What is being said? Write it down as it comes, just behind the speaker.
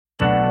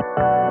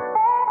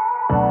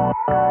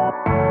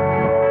Let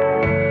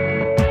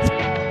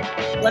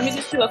me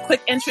just do a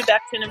quick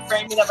introduction and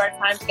framing of our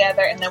time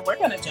together, and then we're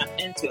going to jump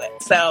into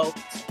it. So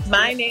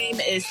my name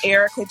is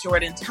Erica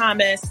Jordan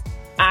Thomas.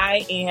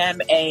 I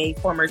am a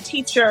former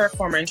teacher,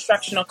 former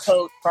instructional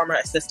coach, former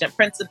assistant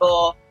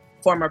principal,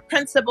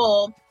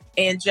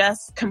 and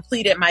just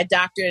completed my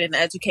doctorate in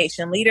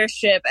education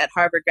leadership at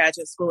Harvard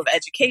Graduate School of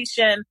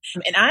Education.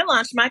 And I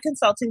launched my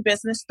consulting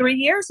business 3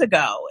 years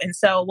ago. And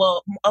so,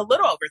 a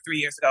little over 3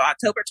 years ago,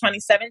 October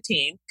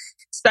 2017,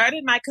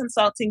 started my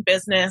consulting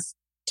business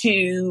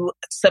to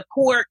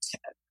support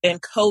and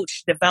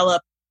coach,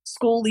 develop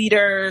school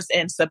leaders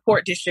and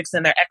support districts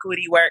in their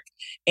equity work.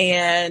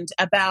 And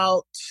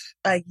about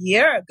a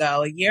year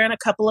and a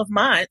couple of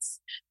months,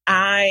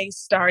 I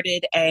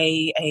started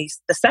the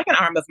second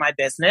arm of my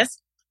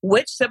business,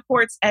 which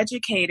supports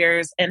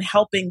educators in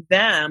helping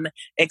them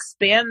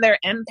expand their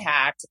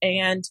impact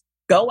and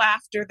go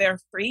after their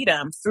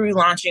freedom through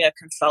launching a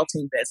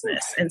consulting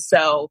business. And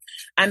so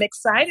I'm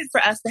excited for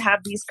us to have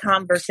these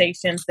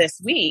conversations this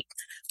week,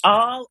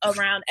 all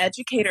around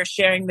educators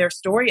sharing their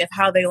story of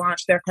how they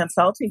launched their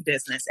consulting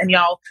business. And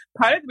y'all,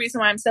 part of the reason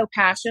why I'm so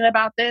passionate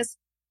about this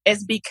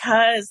is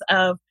because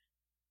of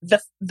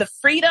the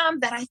freedom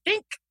that I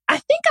think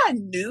I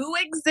knew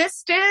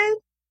existed,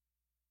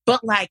 but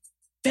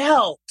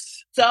felt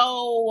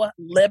so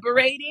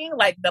liberating,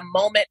 the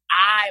moment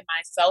I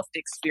myself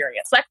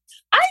experienced.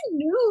 I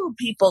knew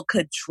people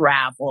could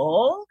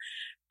travel.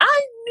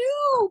 I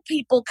knew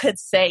people could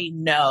say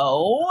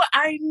no.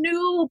 I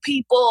knew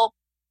people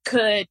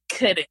could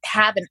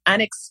have an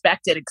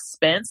unexpected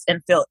expense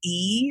and feel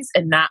ease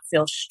and not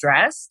feel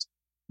stressed.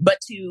 But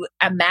to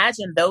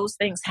imagine those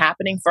things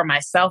happening for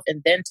myself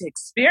and then to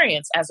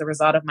experience as a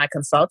result of my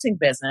consulting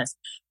business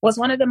was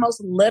one of the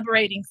most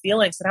liberating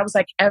feelings. And I was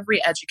like,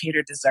 every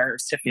educator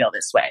deserves to feel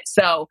this way.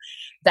 So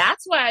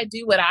that's why I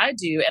do what I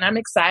do. And I'm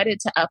excited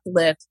to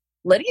uplift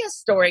Lydia's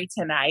story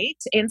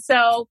tonight. And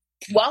so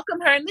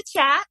welcome her in the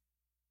chat.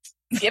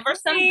 Give her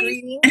some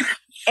greetings.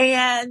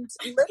 And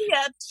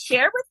Lydia,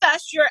 share with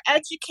us your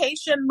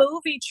education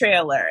movie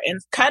trailer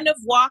and kind of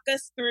walk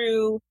us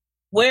through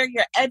where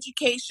your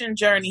education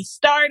journey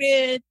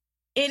started,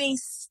 any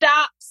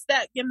stops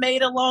that you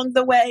made along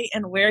the way,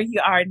 and where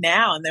you are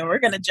now. And then we're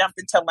going to jump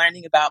into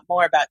learning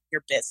more about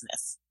your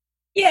business.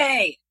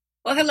 Yay.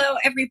 Well, hello,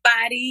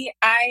 everybody.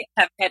 I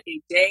have had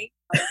a day.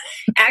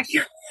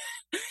 Actually,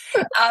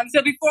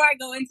 so before I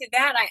go into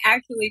that, I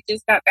actually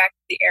just got back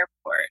to the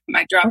airport.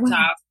 I dropped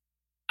off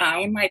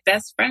one of my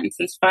best friends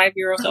since 5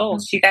 years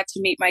old. She got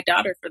to meet my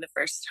daughter for the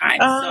first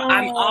time. So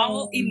I'm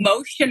all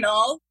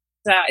emotional.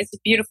 It's a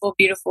beautiful,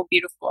 beautiful,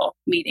 beautiful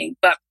meeting.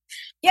 But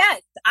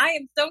yes, I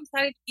am so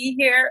excited to be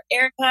here,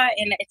 Erica.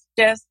 And it's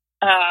just,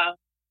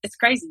 it's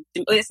crazy.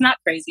 It's not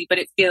crazy, but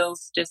it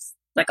feels just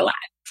like a lot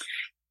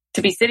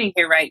to be sitting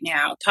here right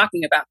now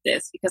talking about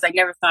this because I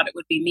never thought it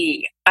would be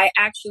me. I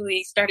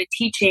actually started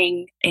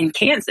teaching in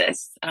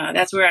Kansas.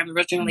 That's where I'm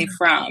originally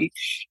from.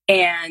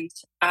 And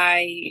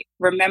I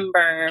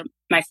remember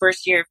my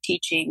first year of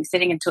teaching,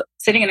 sitting in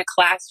a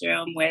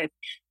classroom with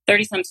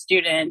 30-some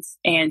students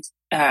and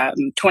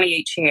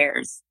 28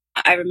 chairs.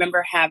 I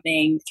remember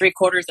having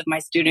 3/4 of my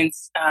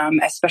students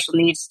as special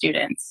needs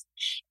students.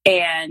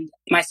 And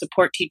my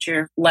support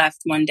teacher left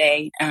one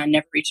day and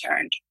never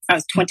returned. I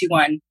was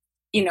 21.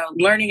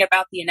 Learning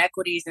about the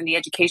inequities in the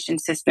education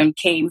system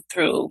came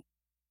through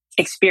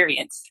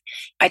experience.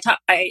 I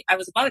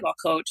was a volleyball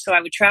coach, so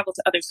I would travel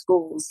to other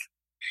schools,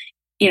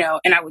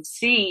 and I would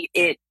see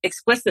it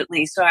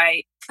explicitly. So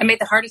I made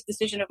the hardest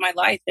decision of my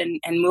life and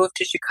moved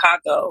to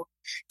Chicago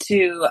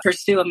to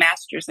pursue a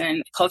master's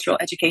in cultural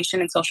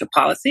education and social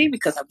policy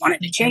because I wanted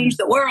to change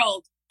the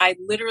world. I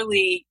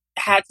literally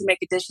had to make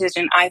a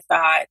decision, I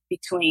thought,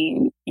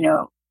 between,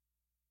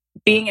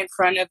 being in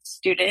front of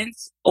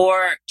students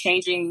or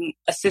changing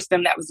a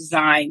system that was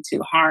designed to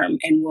harm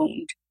and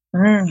wound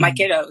my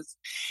kiddos.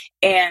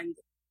 And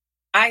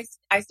I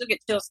still get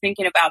chills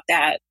thinking about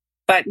that.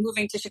 But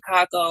moving to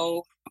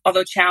Chicago,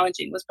 although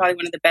challenging, was probably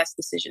one of the best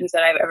decisions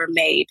that I've ever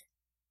made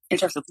in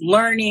terms of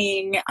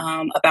learning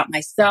about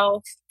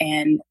myself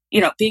and,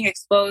 being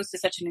exposed to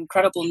such an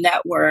incredible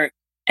network.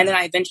 And then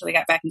I eventually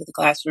got back into the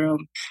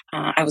classroom.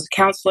 I was a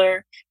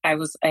counselor. I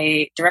was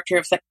a director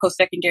of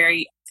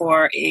post-secondary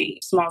for a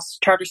small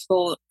charter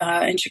school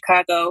in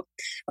Chicago.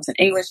 I was an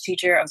English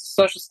teacher. I was a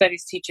social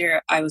studies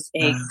teacher. I was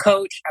a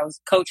coach. I was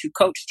a coach who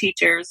coached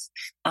teachers.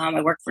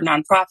 I worked for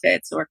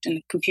nonprofits, worked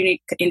in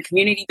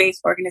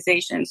community-based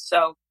organizations.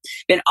 So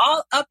been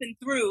all up and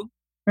through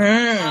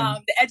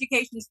the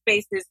education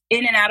spaces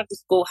in and out of the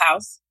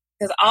schoolhouse.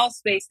 Because all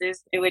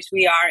spaces in which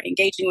we are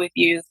engaging with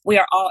youth, we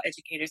are all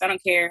educators. I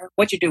don't care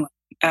what you're doing.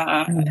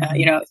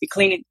 If you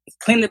clean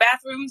the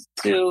bathrooms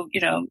to,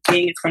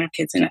 being in front of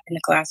kids in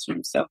the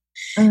classroom. So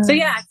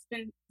yeah,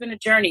 it's been a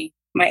journey,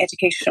 my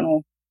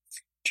educational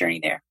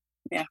journey there.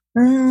 Yeah.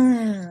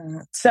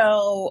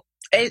 So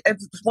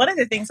it's one of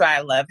the things why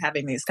I love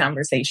having these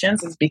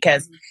conversations is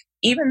because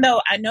even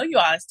though I know you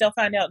all, I still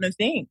find out new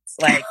things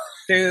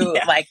through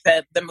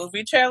the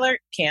movie trailer.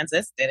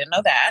 Kansas, didn't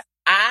know that.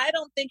 I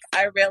don't think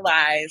I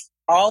realized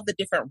all the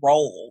different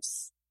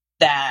roles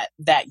that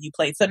you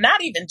played. So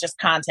not even just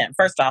content.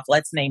 First off,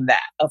 let's name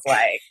that of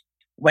like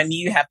when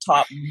you have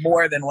taught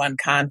more than one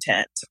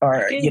content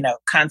or,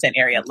 content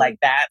area, like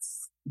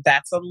that's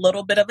a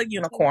little bit of a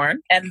unicorn.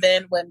 And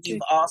then when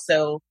you've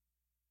also,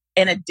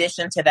 in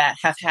addition to that,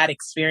 have had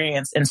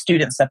experience in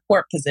student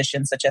support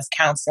positions such as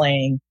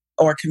counseling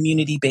or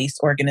community-based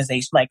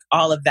organization, like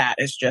all of that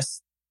is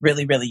just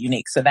really, really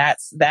unique. So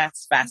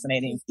that's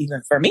fascinating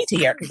even for me to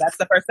hear, because that's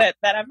the first that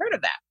I've heard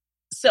of that.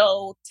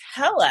 So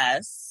tell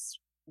us,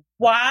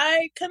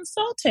 why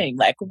consulting?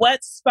 Like,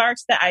 what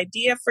sparks the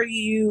idea for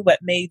you? What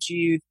made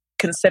you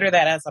consider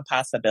that as a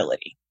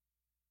possibility?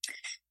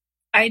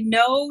 I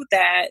know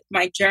that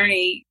my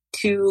journey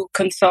to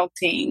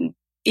consulting,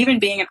 even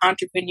being an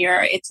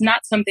entrepreneur, it's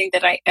not something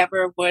that I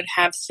ever would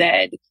have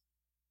said,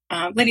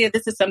 Lydia,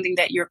 this is something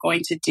that you're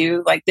going to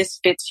do. Like, this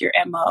fits your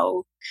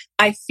MO.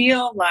 I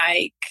feel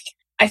like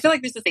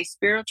this is a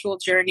spiritual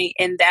journey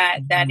in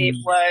that it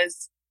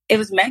was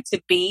meant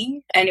to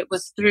be, and it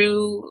was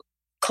through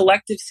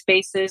collective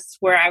spaces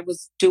where I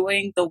was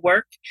doing the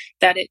work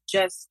that it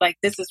just like,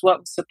 this is what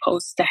was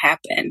supposed to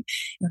happen.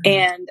 Mm-hmm.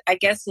 And I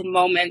guess in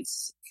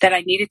moments that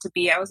I needed to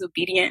be, I was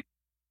obedient.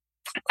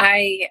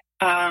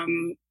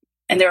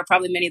 And there were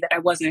probably many that I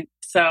wasn't.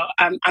 So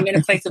I'm in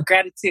a place of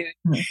gratitude.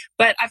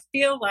 But I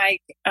feel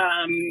like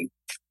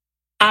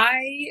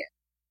I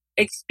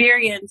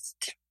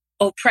experienced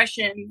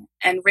oppression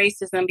and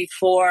racism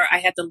before I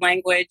had the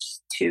language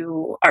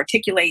to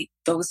articulate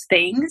those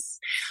things.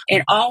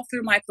 And all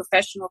through my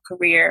professional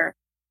career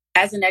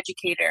as an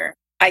educator,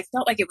 I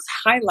felt like it was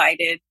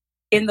highlighted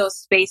in those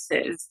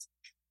spaces.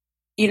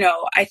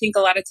 I think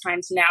a lot of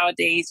times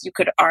nowadays you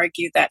could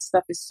argue that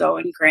stuff is so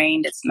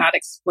ingrained. It's not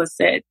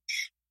explicit,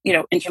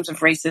 in terms of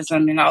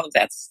racism and all of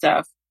that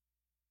stuff.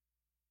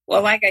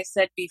 Well, like I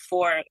said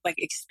before, like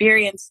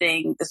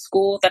experiencing the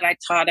school that I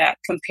taught at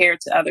compared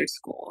to other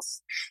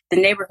schools, the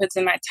neighborhoods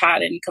that I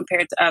taught in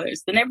compared to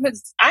others, the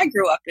neighborhoods I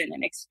grew up in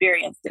and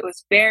experienced, it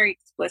was very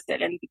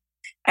explicit.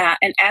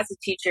 And as a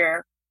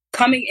teacher,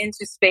 coming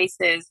into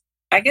spaces,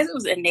 I guess it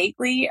was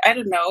innately, I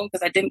don't know,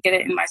 because I didn't get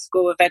it in my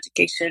school of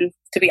education,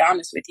 to be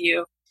honest with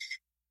you,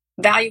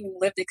 valuing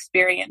lived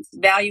experience,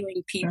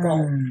 valuing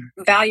people,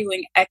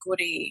 valuing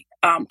equity.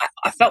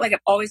 I felt like I've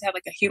always had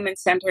like a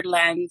human-centered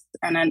lens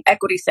and an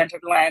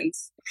equity-centered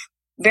lens,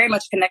 very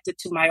much connected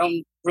to my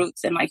own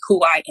roots and like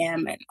who I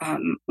am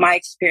and my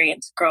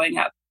experience growing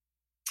up.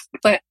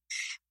 But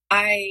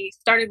I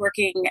started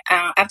working,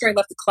 after I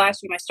left the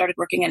classroom, I started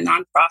working in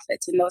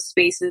nonprofits in those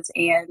spaces.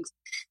 And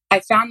I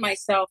found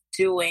myself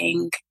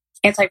doing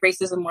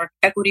anti-racism work,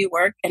 equity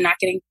work, and not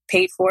getting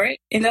paid for it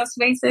in those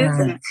spaces.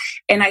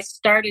 And I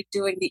started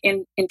doing the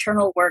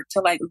internal work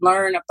to like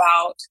learn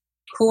about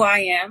who I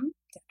am,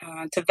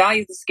 to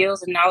value the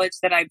skills and knowledge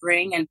that I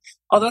bring. And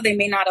although they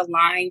may not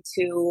align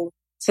to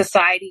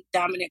society,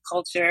 dominant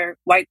culture,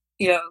 white,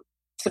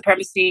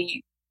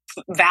 supremacy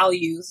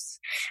values,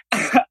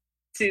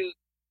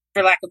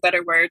 for lack of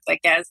better words, I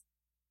guess,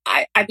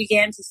 I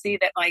began to see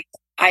that like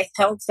I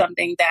held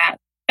something that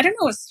I don't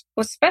know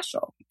was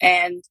special,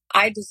 and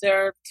I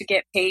deserved to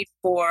get paid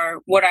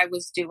for what I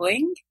was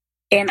doing.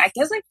 And I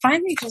guess I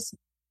finally just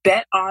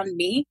bet on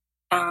me.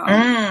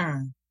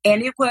 And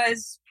it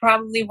was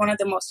probably one of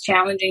the most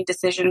challenging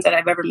decisions that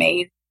I've ever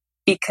made,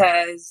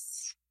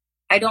 because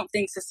I don't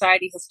think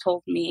society has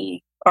told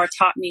me or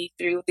taught me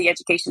through the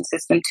education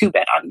system to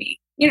bet on me.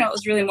 It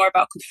was really more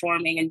about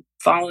conforming and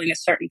following a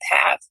certain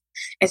path.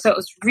 And so it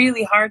was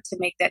really hard to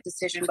make that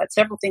decision, but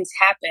several things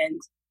happened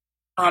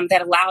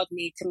that allowed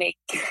me to make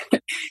the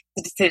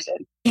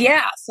decision.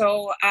 Yeah,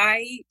 so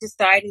I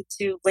decided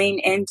to lean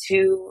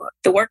into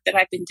the work that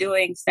I've been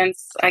doing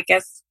since, I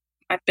guess,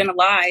 I've been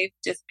alive,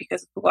 just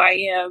because of who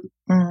I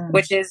am,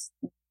 which is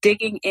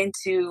digging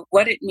into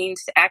what it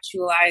means to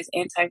actualize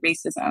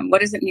anti-racism.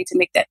 What does it mean to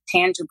make that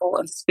tangible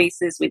in the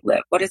spaces we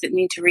live? What does it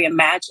mean to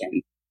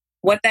reimagine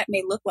what that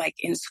may look like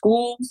in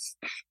schools,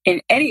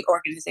 in any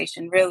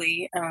organization,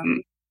 really?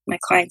 My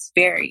clients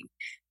vary.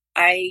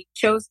 I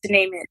chose to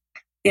name it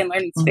the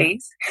Unlearning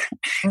Space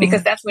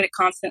because that's what it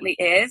constantly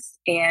is.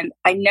 And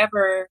I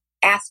never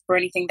ask for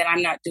anything that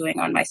I'm not doing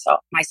on myself.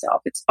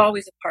 It's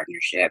always a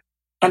partnership,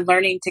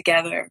 unlearning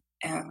together,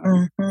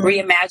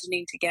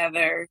 reimagining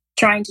together,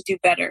 trying to do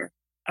better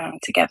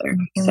together.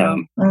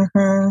 So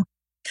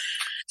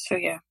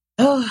yeah.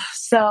 Oh,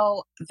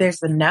 so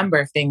there's a number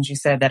of things you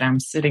said that I'm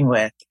sitting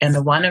with.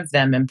 And one of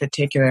them in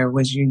particular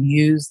was you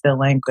used the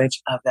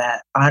language of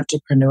that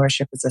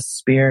entrepreneurship is a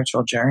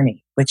spiritual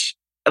journey, which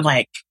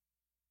like,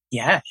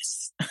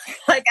 yes,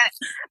 like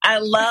I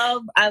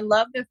love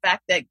the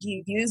fact that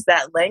you use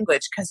that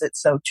language, because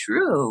it's so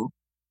true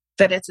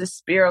that it's a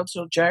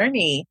spiritual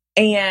journey.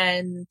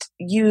 And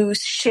you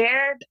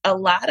shared a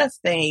lot of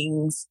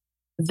things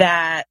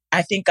that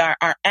I think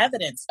are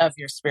evidence of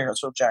your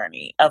spiritual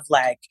journey, of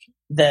like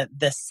the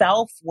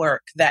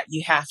self-work that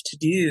you have to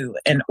do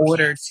in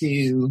order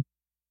to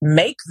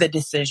make the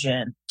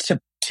decision to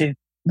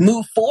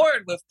move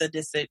forward with the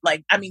decision.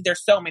 Like, I mean,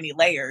 there's so many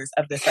layers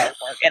of the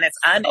self-work and it's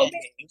unending.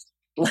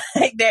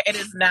 Like it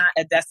is not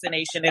a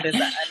destination. It is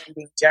an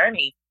unending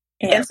journey.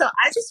 Yeah. And so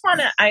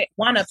I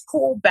want to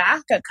pull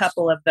back a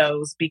couple of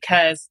those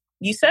because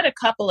you said a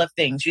couple of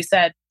things. You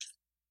said,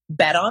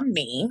 bet on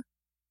me,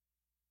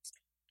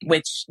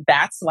 which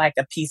that's like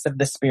a piece of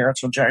the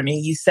spiritual journey.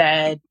 You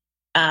said,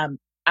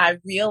 I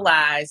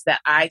realized that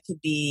I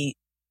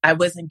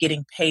wasn't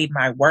getting paid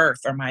my worth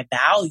or my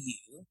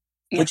value,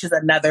 which is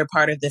another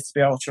part of this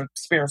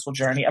spiritual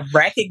journey of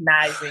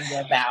recognizing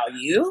your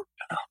value.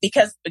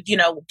 Because,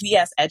 we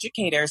as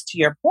educators, to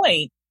your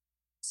point,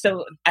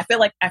 so I feel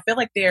like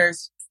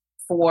there's,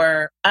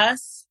 for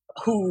us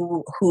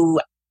who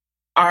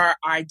our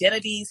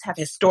identities have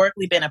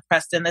historically been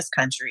oppressed in this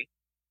country,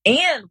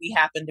 and we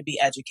happen to be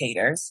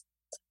educators,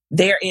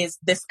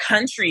 this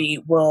country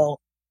will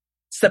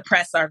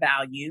suppress our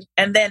value,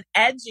 and then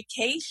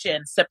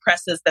education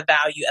suppresses the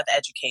value of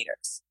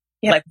educators.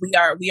 Yep. Like we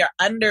are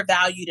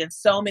undervalued in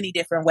so many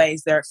different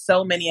ways. There are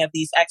so many of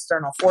these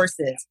external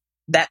forces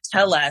that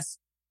tell us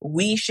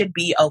we should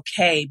be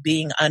okay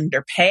being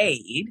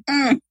underpaid.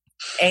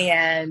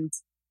 And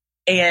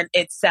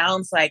it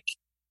sounds like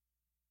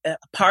a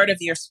part of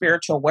your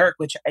spiritual work,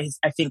 which is,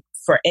 I think,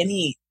 for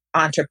any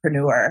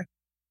entrepreneur,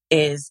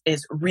 is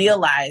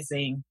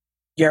realizing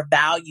your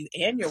value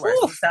and your worth.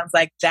 It sounds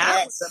like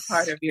that was a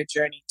part of your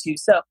journey too.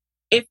 So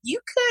if you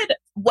could,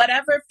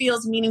 whatever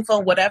feels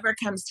meaningful, whatever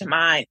comes to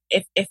mind,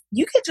 if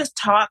you could just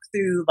talk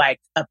through like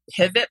a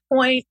pivot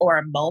point or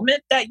a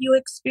moment that you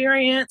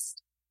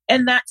experienced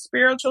in that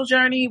spiritual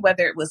journey,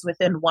 whether it was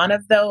within one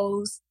of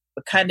those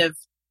kind of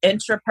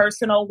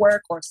intrapersonal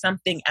work or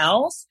something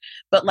else.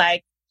 But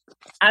like,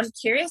 I'm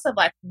curious of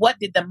like, what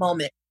did the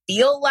moment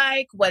feel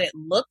like, what it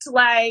looked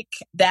like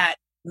that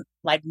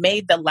like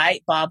made the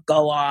light bulb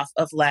go off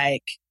of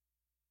like,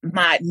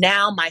 my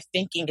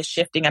thinking is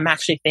shifting. I'm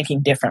actually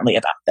thinking differently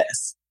about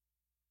this.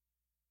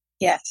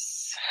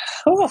 Yes.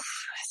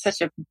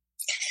 Such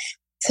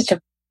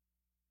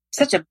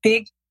a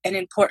big and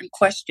important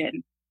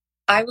question.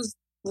 I was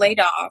laid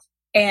off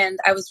and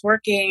I was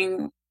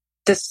working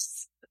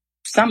this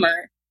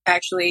summer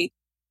actually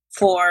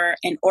for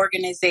an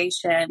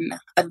organization,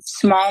 a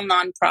small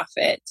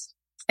nonprofit.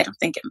 I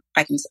think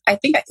I can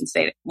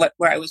say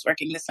where I was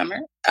working this summer.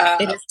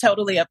 It is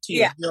totally up to you.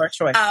 Yeah. Your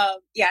choice. I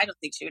don't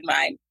think she would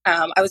mind.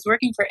 I was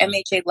working for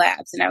MHA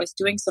Labs and I was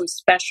doing some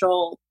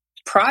special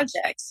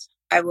projects.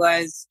 I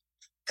was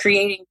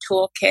creating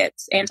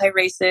toolkits,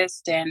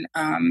 anti-racist and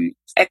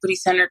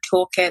equity-centered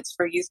toolkits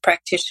for youth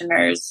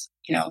practitioners,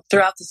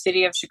 throughout the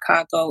city of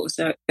Chicago.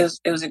 It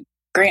was a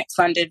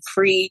grant-funded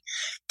free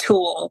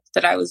tool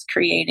that I was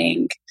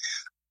creating.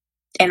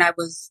 And I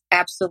was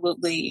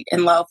absolutely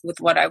in love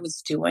with what I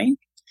was doing.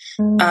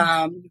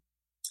 And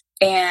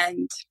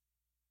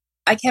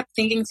I kept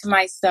thinking to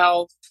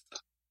myself,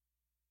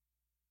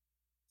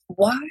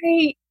 why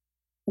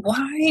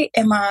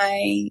am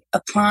I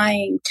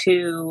applying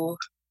to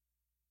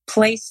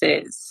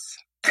places?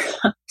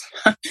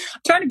 I'm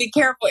trying to be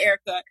careful,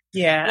 Erica.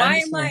 Yeah. Why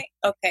am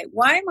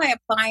I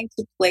applying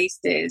to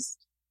places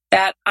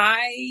that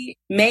I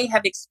may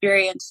have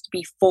experienced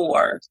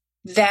before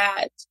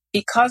that,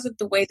 because of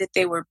the way that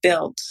they were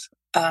built,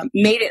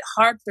 made it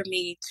hard for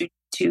me to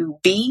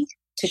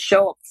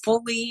show up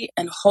fully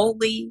and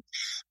wholly.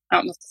 I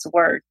don't know if it's a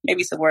word.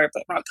 Maybe it's a word,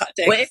 but wrong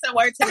context. Well, it's a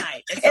word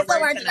tonight. It's a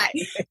word tonight.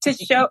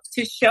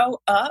 to show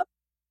up,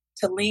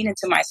 to lean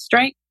into my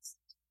strengths,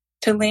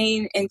 to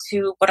lean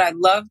into what I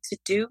love to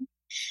do.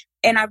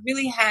 And I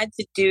really had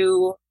to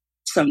do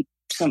some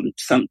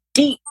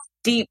deep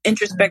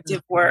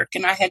introspective work.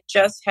 And I had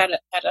just had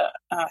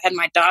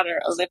my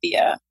daughter,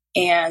 Olivia,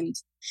 and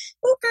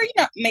girl, you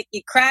don't make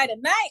me cry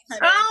tonight,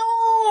 honey.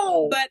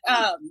 Oh, but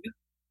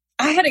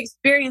I had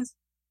experienced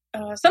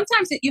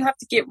sometimes that you have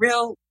to get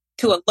real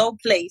to a low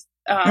place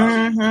to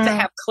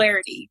have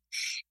clarity.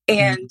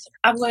 And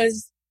I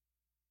was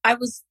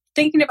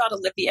thinking about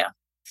Olivia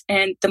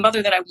and the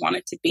mother that I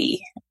wanted to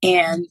be,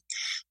 and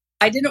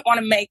I didn't want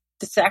to make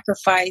the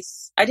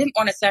sacrifice. I didn't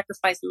want to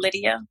sacrifice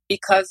Lydia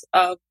because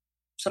of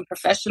some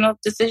professional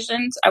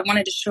decisions. I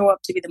wanted to show up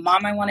to be the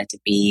mom I wanted to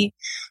be.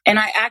 And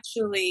I've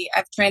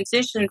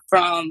transitioned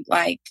from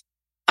like,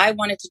 I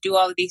wanted to do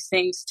all of these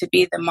things to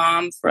be the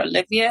mom for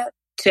Olivia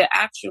to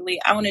actually,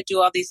 I want to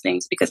do all these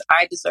things because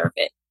I deserve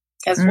it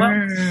as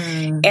well.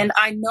 And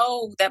I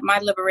know that my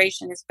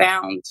liberation is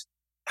bound.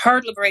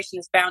 Her liberation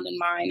is bound in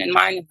mine and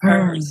mine in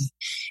hers.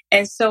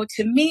 And so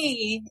to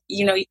me,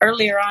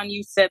 earlier on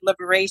you said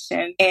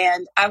liberation,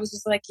 and I was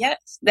just like,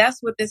 yes,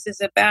 that's what this is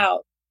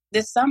about.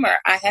 This summer,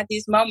 I had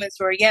these moments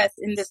where, yes,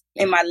 in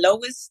my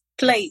lowest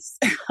place,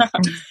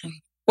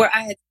 where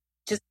I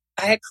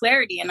had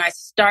clarity, and I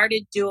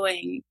started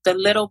doing the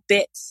little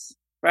bits,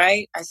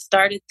 right? I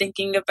started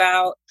thinking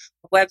about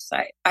a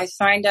website. I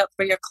signed up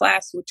for your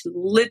class, which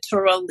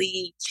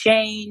literally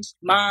changed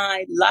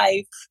my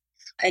life.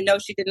 I know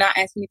she did not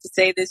ask me to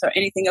say this or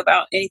anything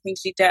about anything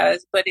she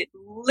does, but it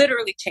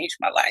literally changed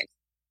my life.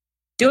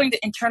 Doing the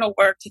internal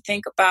work to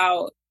think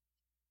about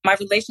my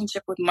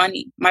relationship with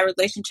money, my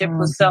relationship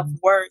with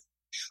self-worth,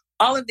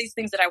 all of these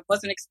things that I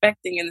wasn't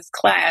expecting in this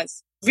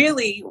class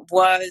really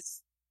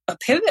was a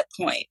pivot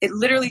point. It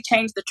literally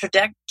changed the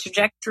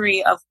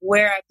trajectory of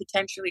where I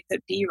potentially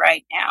could be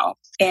right now.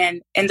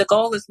 And the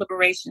goal is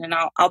liberation. And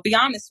I'll be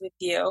honest with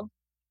you.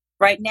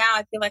 Right now,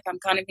 I feel like I'm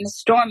kind of in a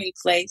storming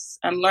place.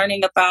 I'm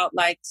learning about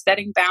like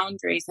setting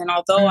boundaries. And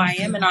although I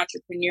am an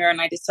entrepreneur and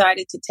I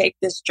decided to take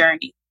this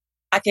journey,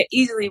 I could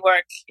easily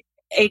work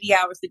 80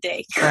 hours a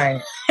day.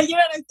 Right. You know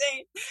what I'm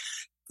saying?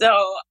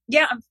 So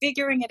yeah, I'm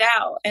figuring it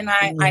out. And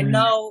I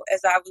know as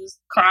I was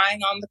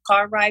crying on the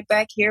car ride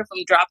back here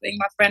from dropping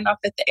my friend off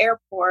at the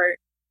airport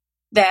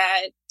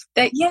that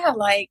yeah,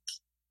 like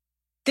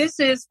this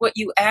is what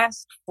you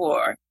asked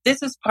for.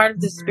 This is part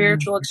of the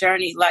spiritual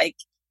journey. Like,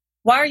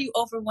 why are you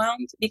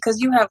overwhelmed?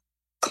 Because you have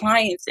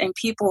clients and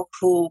people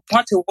who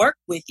want to work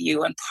with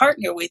you and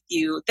partner with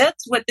you.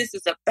 That's what this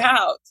is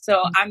about.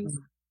 So I'm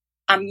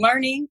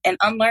learning and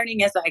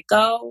unlearning as I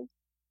go.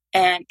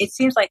 And it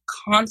seems like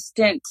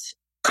constant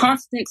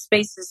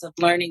spaces of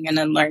learning and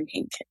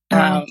unlearning.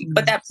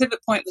 But that pivot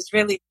point was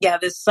really,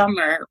 this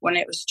summer when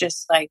it was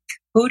just like,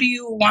 who do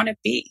you want to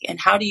be and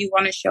how do you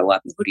want to show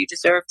up and who do you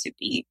deserve to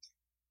be?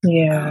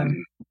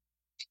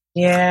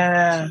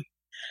 Yeah.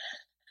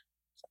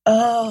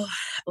 Oh,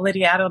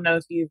 Lydia, I don't know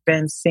if you've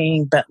been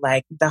seeing, but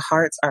like the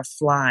hearts are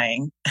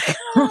flying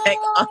like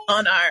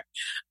on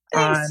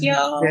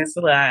this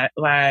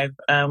live.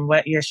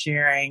 What you're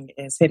sharing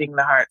is hitting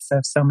the hearts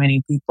of so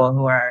many people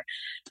who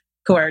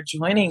are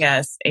joining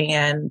us.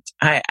 And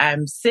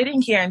I'm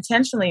sitting here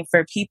intentionally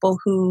for people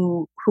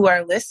who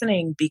are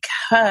listening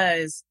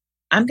because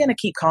I'm going to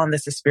keep calling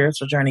this a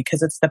spiritual journey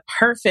because it's the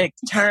perfect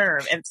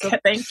term. And so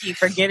thank you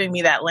for giving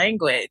me that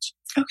language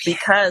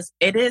because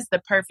it is the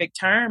perfect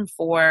term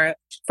for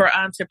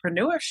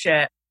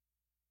entrepreneurship.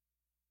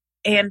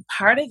 And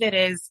part of it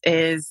is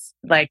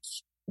like,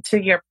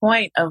 to your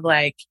point of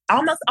like,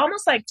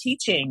 almost like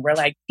teaching, where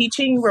like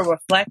teaching will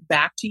reflect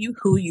back to you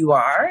who you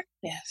are.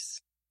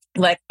 Yes.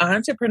 Like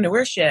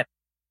entrepreneurship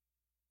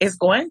is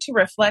going to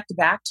reflect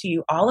back to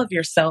you all of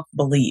your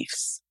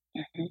self-beliefs.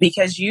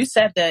 Because you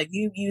said that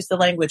you used the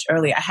language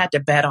earlier, I had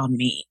to bet on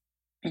me.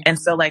 And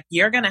so like,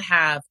 you're going to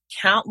have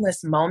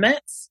countless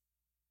moments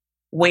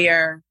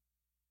where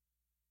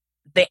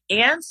the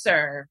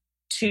answer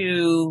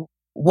to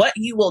what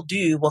you will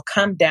do will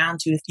come down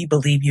to if you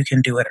believe you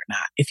can do it or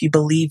not, if you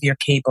believe you're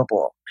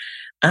capable,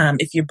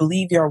 if you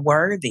believe you're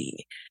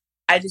worthy.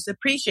 I just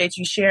appreciate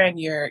you sharing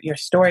your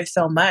story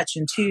so much.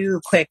 And two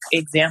quick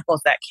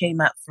examples that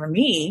came up for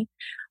me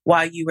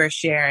while you were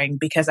sharing,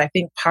 because I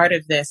think part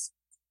of this,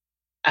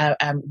 I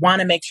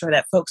want to make sure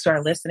that folks who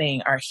are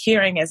listening are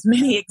hearing as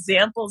many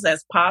examples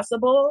as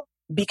possible,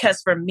 because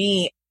for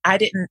me, I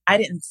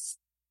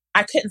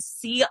couldn't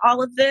see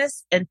all of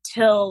this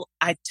until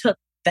I took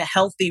the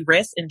healthy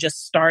risk and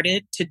just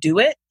started to do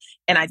it.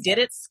 And I did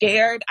it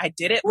scared. I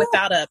did it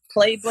without a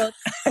playbook.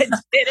 I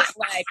did it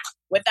like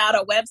without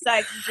a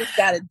website. You just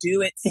got to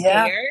do it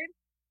scared.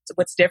 So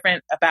what's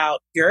different about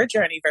your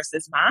journey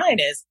versus mine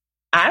is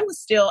I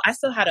still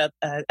had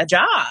a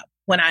job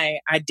when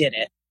I did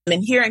it.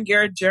 And hearing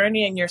your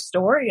journey and your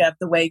story of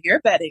the way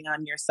you're betting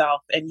on yourself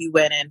and you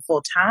went in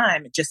full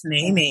time, just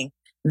naming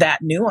that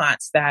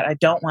nuance that I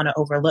don't want to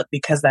overlook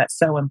because that's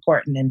so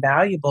important and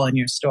valuable in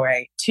your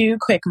story. Two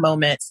quick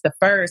moments. The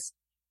first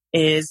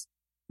is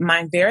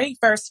my very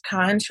first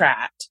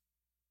contract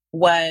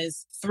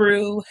was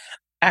through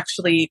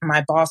actually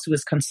my boss who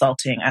was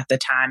consulting at the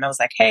time. I was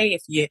like, hey,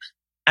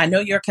 I know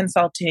you're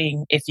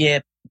consulting. If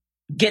you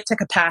get to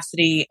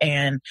capacity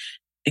and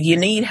you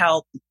need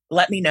help,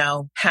 let me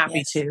know.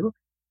 Happy to.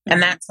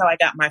 And that's how I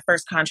got my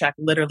first contract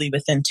literally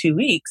within 2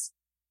 weeks.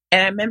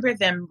 And I remember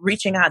them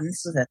reaching out, and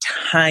this was a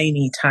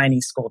tiny,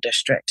 tiny school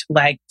district,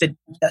 like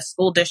a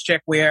school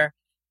district where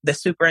the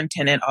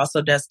superintendent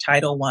also does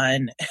Title I,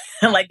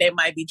 like they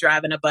might be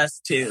driving a bus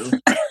too.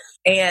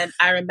 And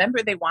I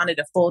remember they wanted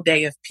a full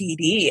day of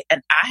PD,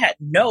 and I had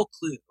no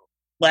clue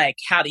like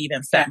how to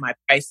even set my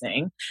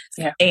pricing.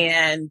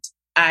 And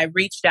I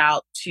reached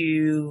out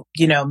to,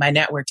 my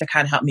network to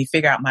kind of help me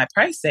figure out my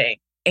pricing.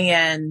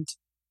 And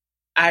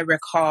I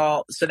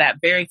recall, so that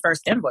very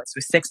first invoice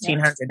was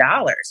 $1,600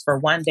 for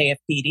 1 day of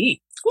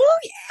PD.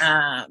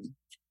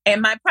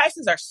 And my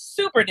prices are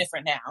super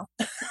different now.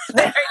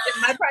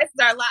 My prices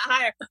are a lot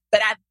higher.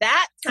 But at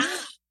that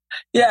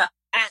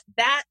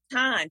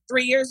time,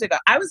 3 years ago,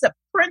 I was a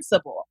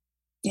principal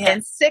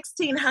and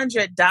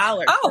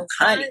 $1,600 for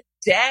 1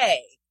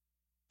 day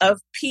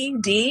of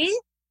PD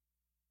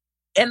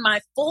in my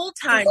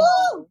full-time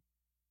role,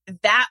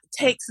 that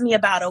takes me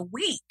about a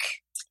week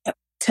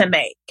to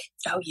make.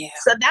 So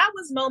that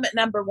was moment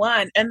number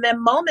one. And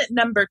then moment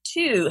number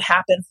two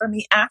happened for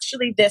me.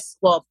 Actually, there's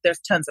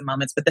tons of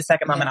moments, but the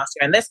second moment I'll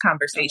share in this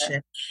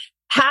conversation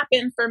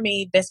happened for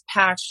me this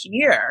past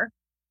year.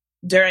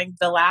 During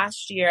the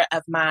last year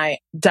of my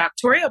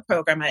doctoral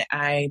program,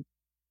 I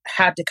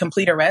had to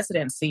complete a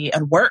residency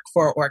and work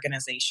for an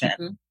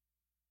organization.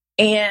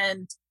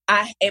 And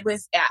I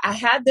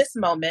had this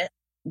moment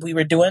we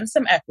were doing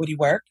some equity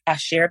work. I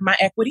shared my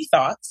equity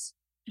thoughts.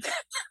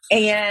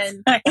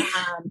 And I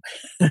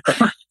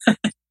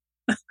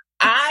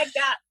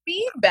got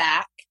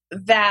feedback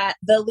that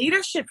the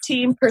leadership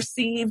team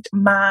perceived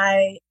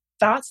my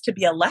thoughts to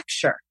be a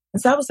lecture.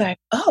 And so I was like,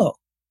 oh,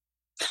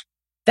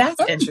 that's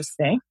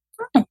interesting.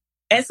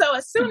 And so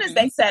as soon as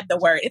they said the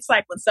word, it's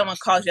like when someone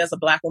calls you as a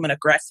Black woman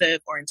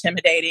aggressive or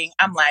intimidating,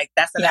 I'm like,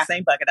 that's in the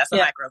same bucket. That's a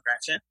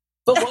microaggression.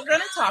 But we're going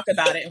to talk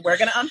about it and we're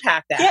going to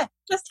unpack that. Yeah,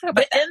 let's talk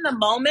about that. In the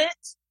moment,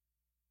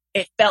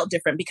 it felt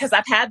different because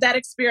I've had that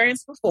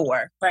experience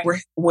before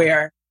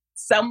where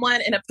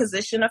someone in a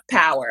position of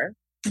power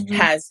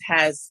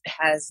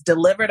has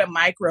delivered a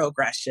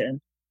microaggression.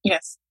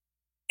 Yes.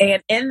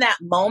 And in that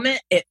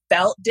moment, it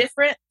felt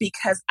different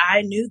because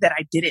I knew that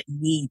I didn't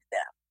need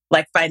them.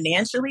 Like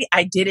financially,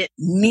 I didn't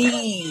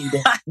need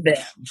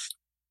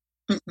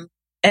them.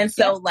 And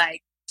so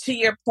like, to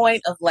your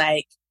point of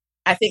like,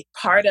 I think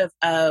part of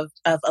a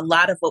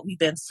lot of what we've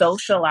been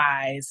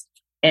socialized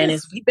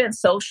is we've been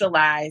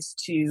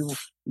socialized to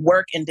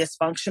work in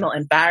dysfunctional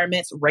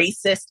environments,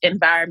 racist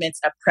environments,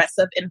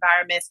 oppressive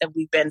environments, and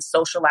we've been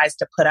socialized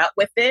to put up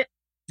with it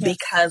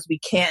because we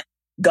can't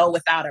go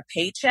without a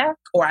paycheck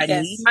or I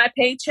need my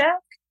paycheck.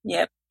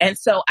 Yep. And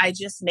so I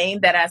just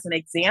named that as an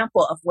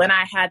example of when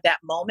I had that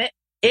moment.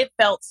 It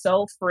felt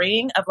so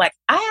freeing of like,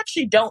 I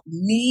actually don't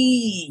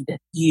need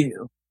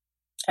you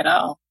at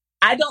all.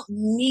 I don't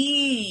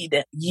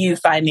need you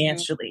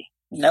financially.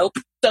 Nope.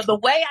 So the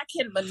way I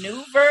can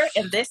maneuver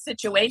in this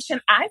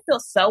situation, I feel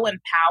so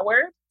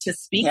empowered to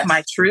speak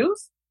my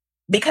truth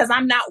because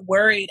I'm not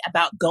worried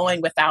about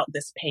going without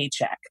this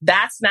paycheck.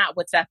 That's not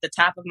what's at the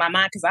top of my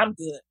mind because I'm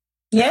good.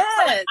 Yes.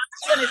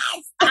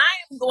 I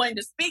am going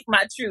to speak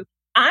my truth.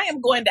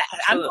 I'm going to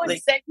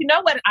say, you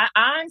know what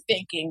I'm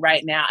thinking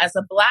right now as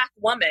a Black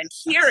woman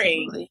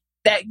hearing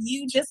that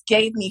you just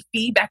gave me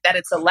feedback that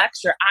it's a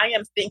lecture. I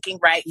am thinking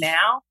right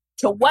now,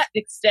 to what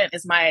extent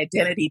is my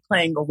identity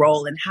playing a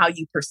role in how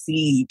you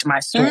perceived my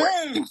story?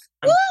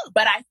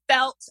 But I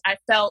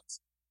felt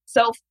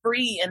so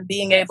free in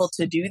being able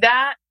to do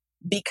that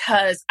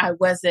because I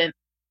was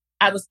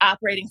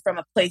operating from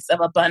a place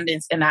of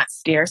abundance and not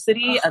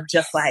scarcity of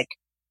just like,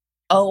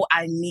 oh,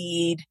 I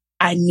need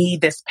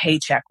this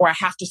paycheck or I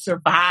have to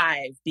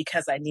survive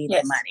because I need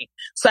the money.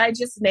 So I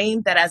just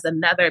named that as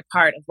another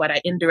part of what I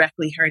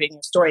indirectly heard in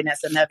your story. And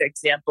that's another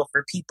example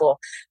for people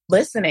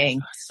listening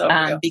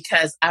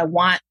because I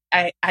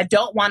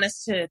don't want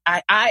us to,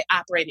 I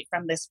operated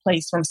from this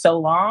place from so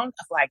long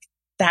of like,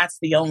 that's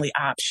the only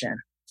option.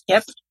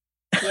 Yep.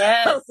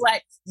 Yes.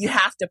 Like you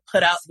have to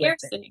put up with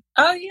it.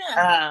 Oh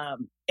yeah.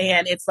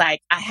 And it's like,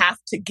 I have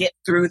to get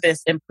through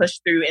this and push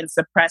through and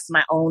suppress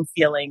my own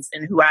feelings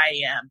and who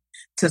I am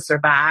to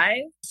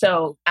survive.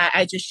 So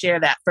I just share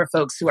that for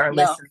folks who are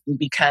listening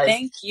because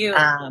thank you.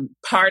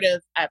 Part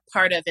of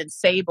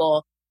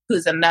Sable,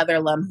 who's another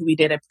alum who we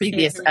did a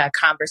previous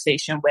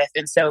conversation with.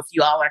 And so if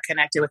you all are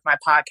connected with my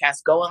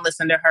podcast, go and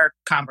listen to her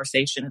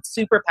conversation. It's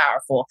super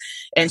powerful.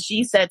 And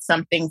she said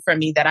something for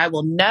me that I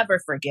will never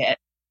forget.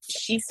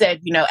 She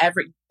said,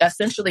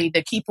 essentially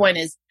the key point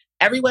is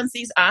everyone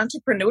sees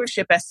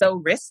entrepreneurship as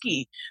so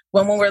risky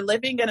when we're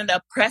living in an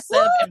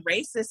oppressive and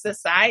racist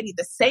society,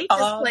 the safest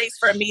place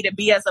for me to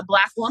be as a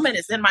Black woman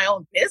is in my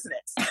own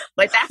business.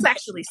 Like that's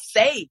actually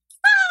safe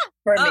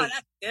for me.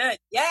 That's good.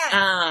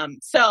 Yeah.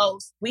 So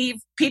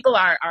people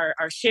are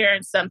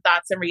sharing some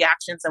thoughts and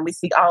reactions and we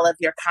see all of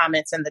your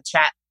comments in the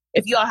chat.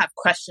 If you all have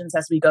questions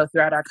as we go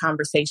throughout our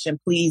conversation,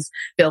 please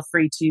feel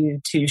free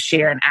to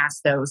share and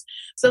ask those.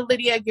 So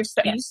Lydia, you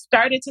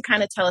started to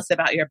kind of tell us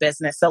about your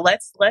business. So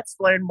let's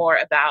learn more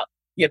about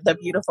the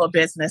beautiful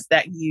business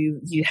that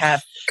you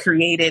have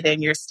created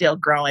and you're still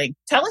growing.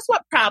 Tell us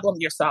what problem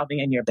you're solving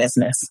in your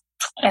business.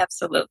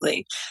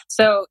 Absolutely.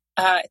 So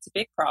it's a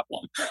big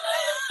problem.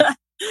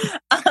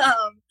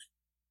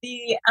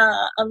 The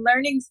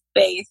learning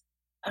space.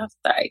 I'm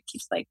sorry, it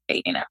keeps like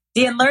fading out.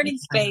 The learning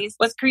space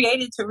was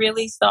created to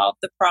really solve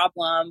the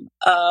problem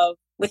of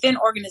within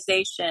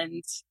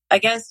organizations,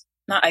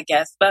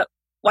 but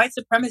white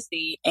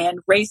supremacy and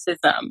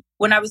racism.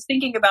 When I was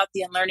thinking about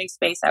the unlearning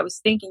space, I was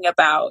thinking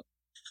about,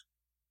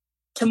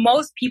 to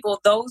most people,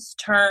 those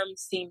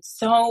terms seem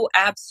so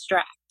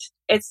abstract.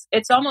 It's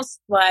almost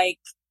like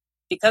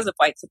because of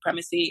white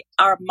supremacy,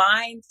 our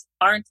minds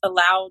aren't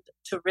allowed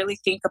to really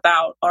think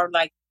about or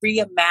like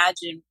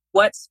reimagine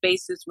what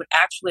spaces would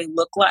actually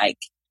look like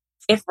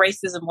if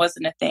racism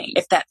wasn't a thing,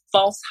 if that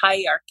false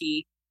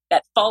hierarchy,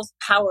 that false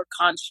power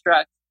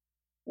construct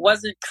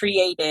wasn't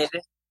created,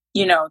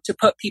 to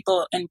put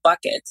people in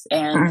buckets.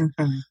 And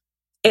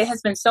it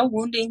has been so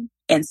wounding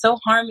and so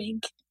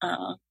harming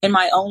in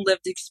my own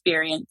lived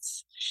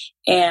experience.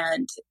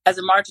 And as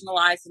a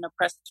marginalized and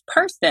oppressed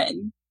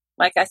person,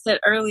 like I said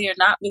earlier,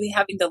 not really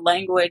having the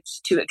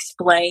language to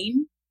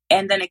explain.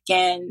 And then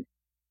again,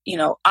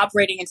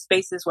 operating in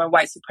spaces where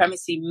white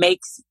supremacy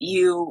makes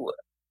you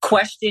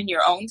question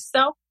your own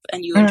self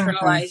and you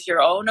internalize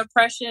your own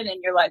oppression and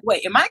you're like,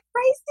 wait, am I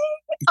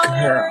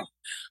crazy?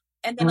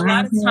 And then a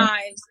lot of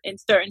times in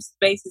certain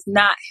spaces,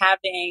 not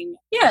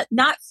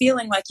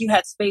feeling like you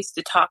had space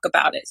to talk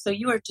about it. So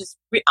you were just,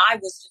 I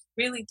was just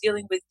really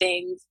dealing with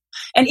things.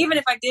 And even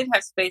if I did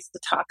have space to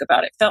talk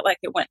about it, felt like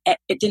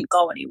it didn't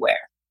go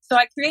anywhere. So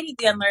I created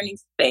the Unlearning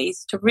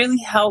Space to really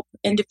help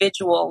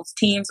individuals,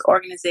 teams,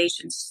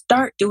 organizations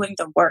start doing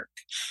the work,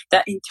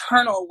 that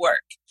internal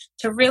work,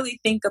 to really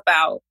think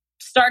about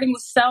starting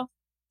with self,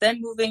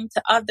 then moving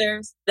to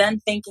others, then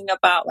thinking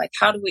about like,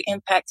 how do we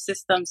impact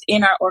systems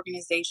in our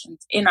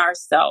organizations, in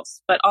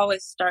ourselves, but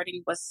always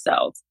starting with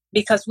self.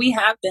 Because we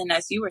have been,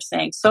 as you were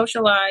saying,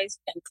 socialized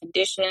and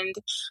conditioned.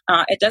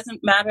 It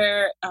doesn't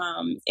matter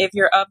if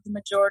you're of the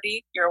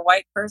majority, you're a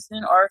white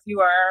person, or if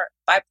you are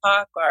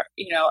BIPOC or,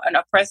 an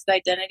oppressed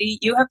identity,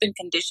 you have been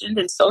conditioned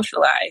and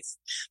socialized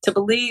to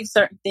believe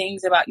certain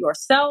things about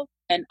yourself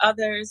and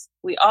others.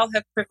 We all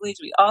have privilege.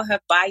 We all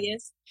have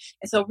bias.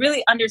 And so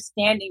really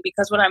understanding,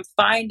 because what I'm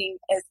finding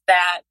is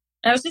that,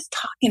 and I was just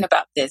talking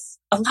about this,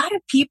 a lot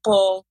of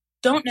people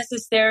don't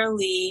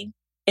necessarily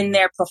in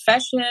their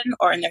profession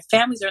or in their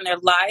families or in their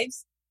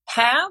lives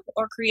have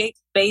or create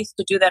space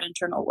to do that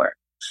internal work.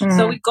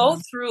 So we go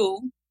through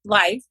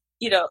life,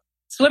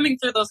 swimming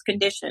through those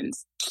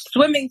conditions,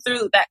 swimming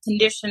through that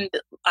conditioned,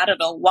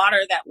 water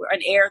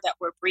and air that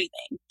we're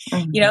breathing,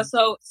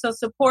 so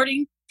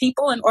supporting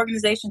people and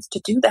organizations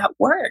to do that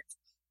work.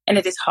 And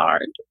it is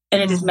hard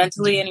and it is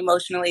mentally and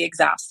emotionally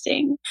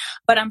exhausting,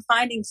 but I'm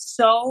finding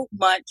so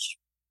much,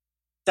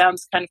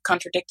 sounds kind of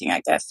contradicting, I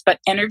guess, but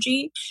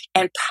energy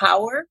and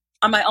power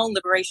on my own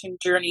liberation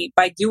journey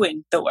by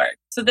doing the work.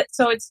 So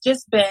it's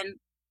just been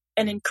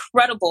an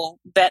incredible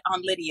bet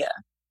on Lydia.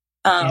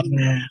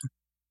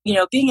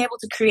 Being able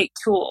to create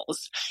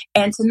tools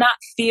and to not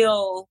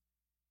feel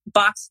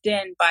boxed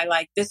in by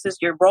like, this is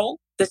your role.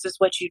 This is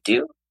what you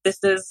do.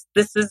 This is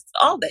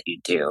all that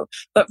you do.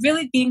 But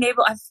really being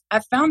able,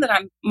 I've found that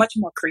I'm much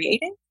more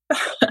creative.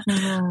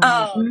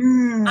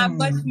 I'm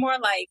much more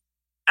like,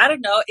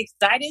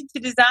 excited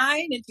to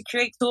design and to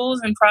create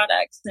tools and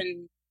products.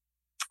 And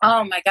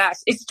oh my gosh,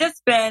 it's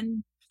just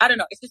been a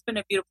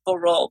beautiful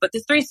role. But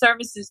the 3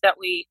 services that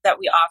we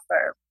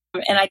offer,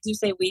 and I do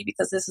say we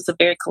because this is a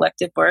very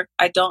collective work.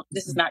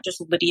 This is not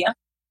just Lydia,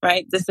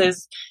 right?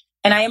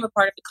 And I am a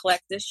part of the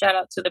collective. Shout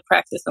out to the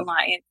Praxis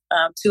Alliance,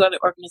 2 other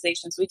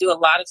organizations. We do a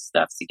lot of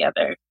stuff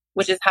together,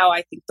 which is how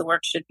I think the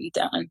work should be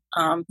done.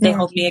 They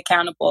hold me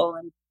accountable,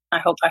 and I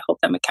hope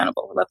them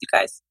accountable. I love you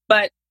guys.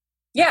 But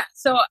yeah,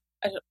 so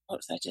what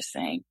was I just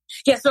saying?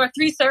 Yeah, so our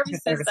 3 services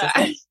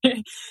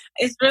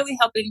is really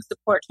helping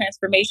support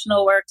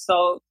transformational work.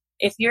 So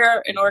if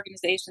you're an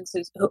organization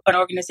who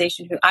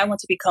I want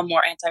to become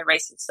more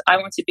anti-racist, I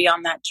want to be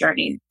on that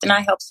journey, then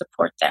I help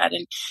support that.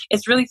 And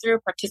it's really through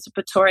a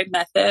participatory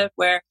method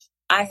where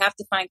I have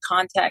to find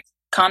context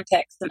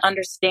and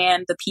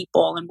understand the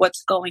people and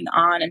what's going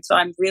on. And so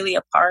I'm really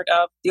a part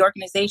of the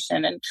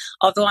organization. And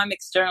although I'm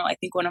external, I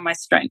think one of my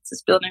strengths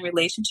is building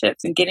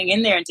relationships and getting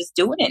in there and just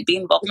doing it,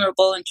 being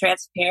vulnerable and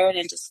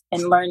transparent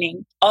and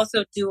learning.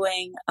 Also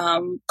doing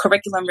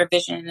curriculum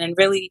revision and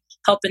really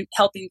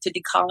helping to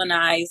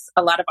decolonize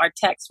a lot of our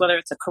text, whether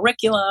it's a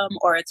curriculum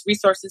or it's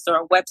resources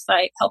or a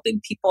website,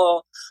 helping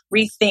people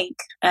rethink.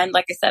 And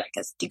like I said, I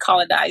guess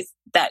decolonize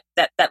that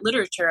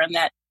literature and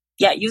that,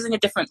 using a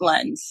different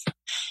lens.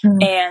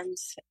 And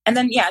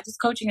then,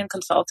 just coaching and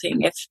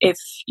consulting. If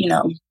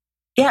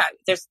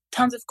there's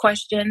tons of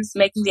questions,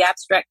 making the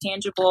abstract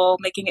tangible,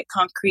 making it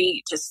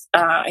concrete.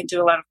 I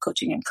do a lot of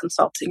coaching and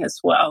consulting as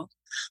well.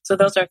 So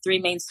those are 3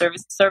 main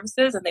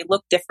services, and they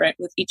look different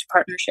with each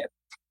partnership.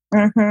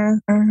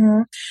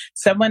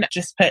 Someone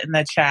just put in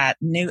the chat,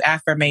 new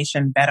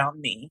affirmation, bet on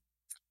me.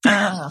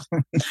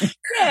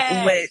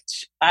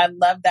 Which I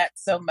love that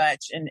so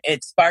much. And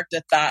it sparked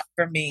a thought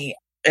for me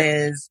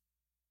is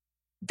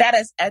that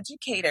as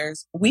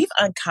educators, we've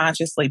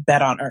unconsciously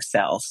bet on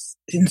ourselves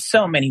in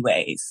so many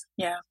ways.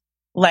 Yeah.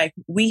 Like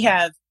we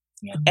have,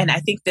 and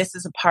I think this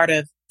is a part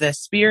of the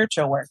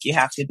spiritual work you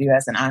have to do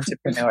as an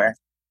entrepreneur,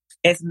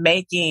 is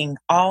making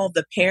all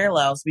the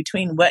parallels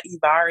between what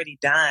you've already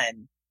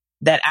done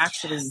that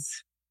actually,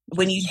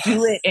 when you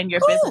do it in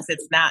your business,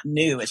 it's not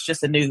new. It's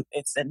just a new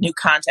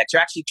context.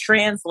 You're actually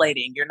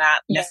translating. You're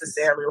not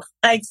necessarily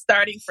like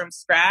starting from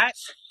scratch.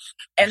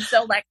 And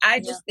so like, I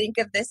just think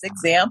of this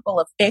example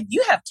of if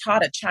you have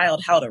taught a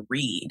child how to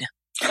read,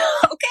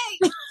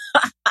 okay,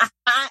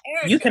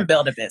 you can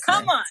build a business.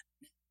 Come on.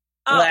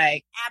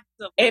 Like,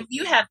 absolutely. If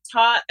you have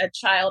taught a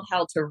child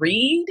how to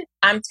read,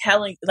 I'm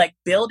telling, like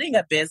building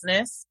a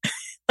business,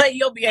 like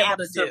you'll be able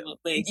to do.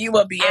 You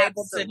will be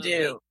able to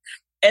do.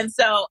 And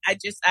so I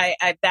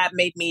that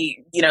made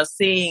me,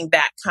 seeing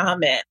that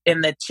comment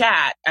in the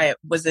chat,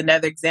 was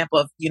another example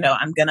of,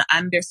 I'm going to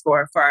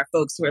underscore for our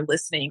folks who are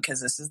listening, because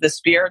this is the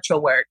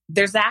spiritual work.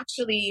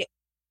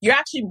 You're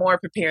actually more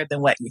prepared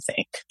than what you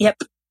think. Yep.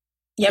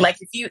 Like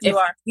if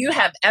you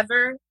have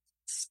ever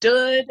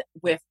stood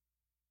with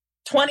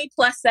 20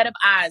 plus set of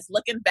eyes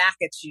looking back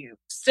at you,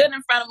 stood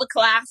in front of a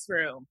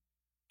classroom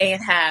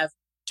and have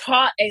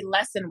taught a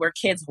lesson where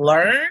kids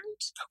learned.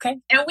 Okay.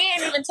 And we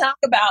ain't even talk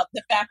about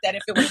the fact that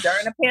if it was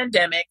during a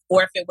pandemic,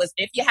 or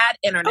if you had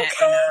internet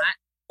or not,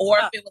 or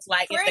if it was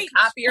like if the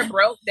copier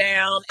broke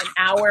down an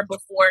hour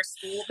before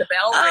school, the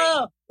bell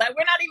rang. Like,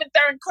 we're not even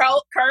throwing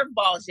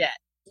curveballs yet.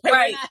 Like,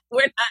 right.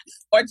 We're not,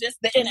 or just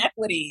the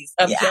inequities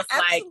of just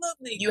like,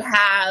 you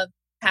have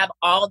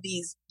all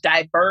these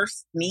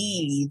diverse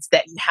needs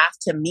that you have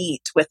to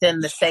meet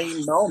within the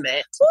same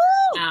moment.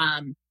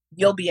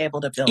 You'll be able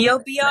to build.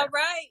 You'll be all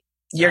right.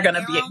 You're going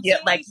to be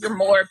you're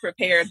more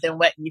prepared than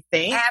what you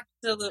think.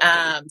 Absolutely.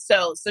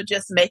 So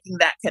just making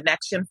that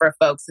connection for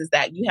folks is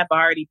that you have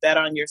already bet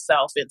on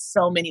yourself in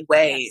so many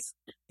ways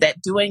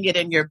that doing it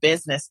in your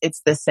business,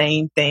 it's the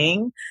same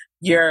thing.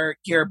 You're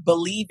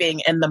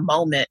believing in the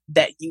moment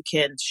that you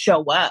can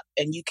show up,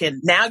 and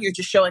now you're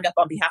just showing up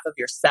on behalf of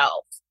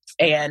yourself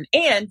and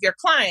your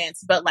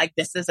clients. But like,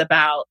 this is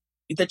about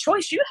the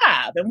choice you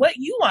have and what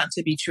you want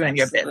to be true in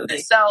your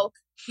business. So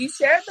you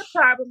shared the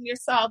problem you're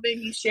solving.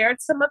 You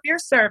shared some of your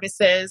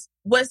services.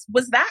 Was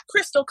that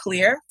crystal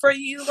clear for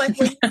you, like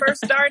when you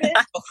first started?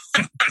 I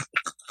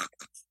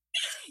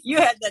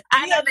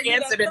know the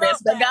answer to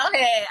this, but go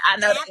ahead. I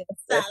know the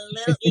answer.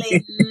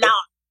 Absolutely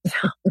not.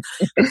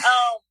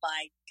 Oh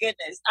my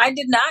goodness. I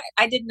did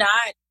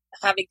not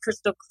have a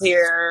crystal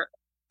clear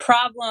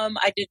problem.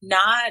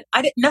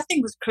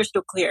 Nothing was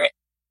crystal clear.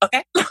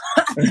 Okay.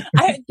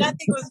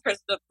 Nothing was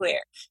crystal clear.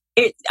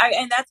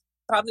 And that's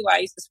probably why I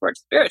use this word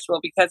spiritual,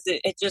 because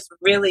it just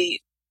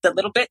really, the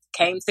little bits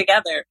came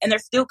together, and they're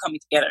still coming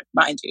together,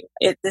 mind you.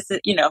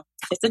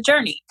 It's a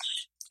journey.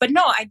 But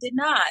no, I did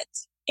not.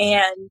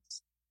 And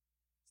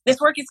this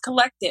work is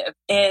collective.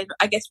 And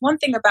I guess one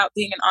thing about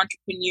being an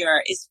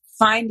entrepreneur is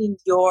finding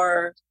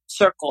your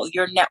circle,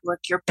 your network,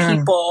 your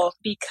people,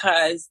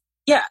 because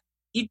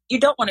you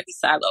don't want to be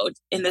siloed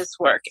in this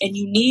work, and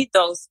you need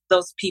those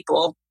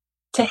people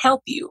to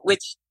help you,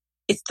 which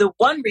is the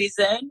one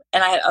reason.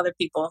 And I had other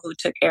people who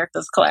took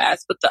Erica's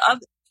class, but the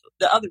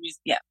other reason,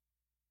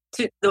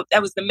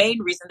 that was the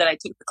main reason that I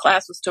took the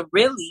class, was to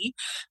really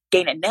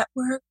gain a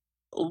network,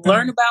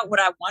 learn about what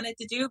I wanted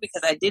to do,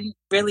 because I didn't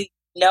really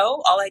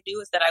know. All I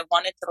knew is that I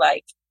wanted to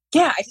I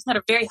just had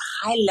a very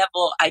high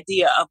level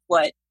idea of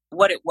what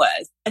it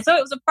was. And so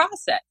it was a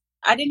process.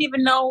 I didn't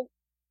even know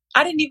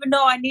I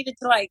needed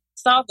to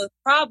solve the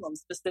problem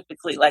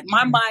specifically. Like,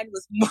 my mind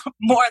was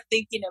more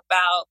thinking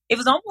about, it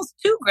was almost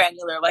too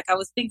granular. Like, I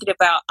was thinking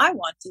about, I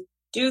want to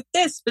do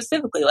this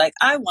specifically. Like,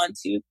 I want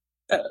to,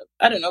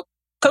 I don't know,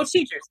 coach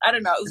teachers. I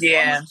don't know. It was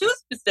almost too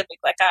specific.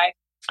 Like,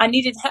 I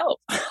needed help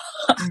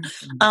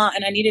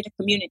and I needed a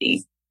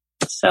community.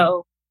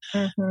 So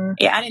I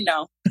didn't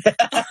know.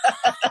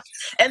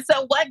 And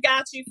so what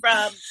got you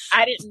from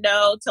I didn't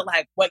know to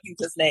what you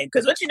just named?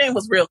 Because what you named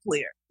was real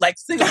clear,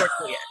 super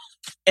clear.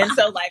 And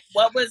so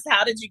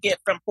how did you get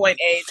from point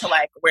A to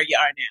where you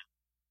are now?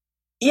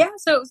 Yeah,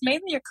 so it was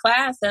mainly your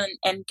class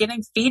and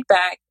getting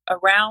feedback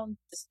around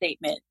the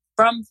statement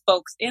from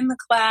folks in the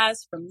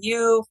class, from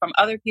you, from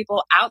other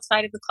people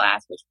outside of the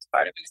class, which was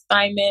part of an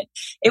assignment.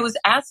 It was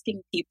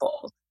asking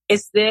people,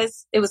 it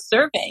was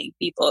surveying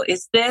people.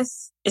 Is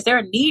there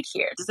a need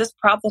here? Does this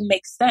problem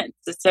make sense?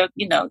 So,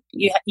 you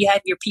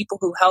have your people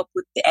who help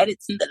with the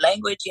edits and the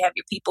language. You have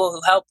your people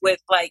who help with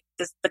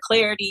the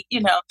clarity,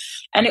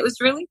 and it was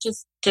really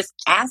just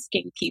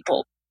asking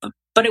people.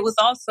 But it was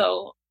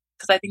also,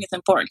 because I think it's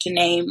important to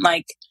name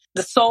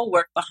the soul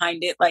work behind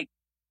it.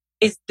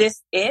 Is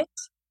this it?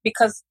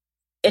 Because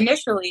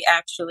initially,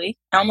 actually,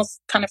 I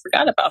almost kind of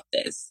forgot about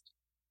this.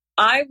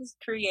 I was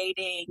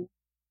creating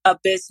a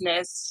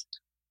business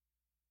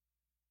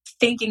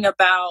thinking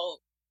about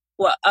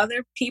what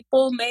other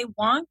people may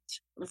want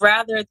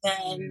rather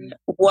than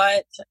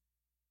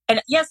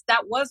and yes,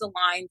 that was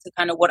aligned to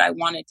kind of what I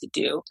wanted to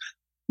do,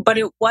 but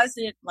it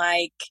wasn't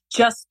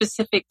just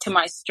specific to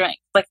my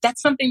strength.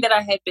 That's something that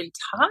I had been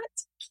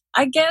taught,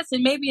 I guess,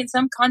 and maybe in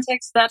some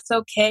contexts that's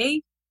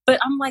okay. But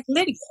I'm like,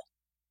 Lydia,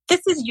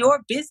 this is your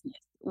business.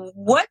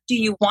 What do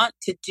you want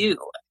to do?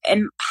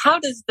 And how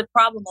does the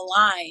problem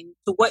align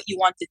to what you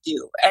want to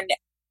do?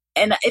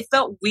 And it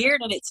felt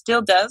weird, and it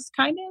still does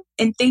kind of,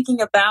 in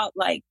thinking about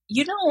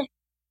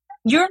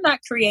you're not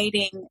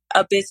creating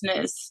a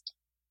business.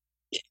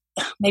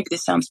 Maybe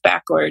this sounds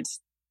backwards.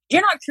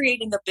 You're not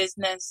creating a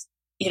business,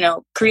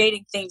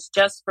 creating things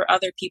just for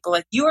other people.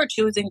 You are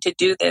choosing to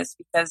do this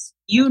because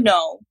you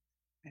know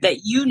that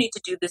you need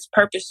to do this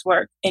purpose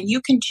work, and you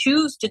can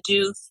choose to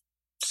do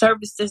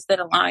services that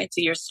align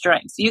to your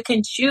strengths. You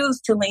can choose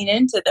to lean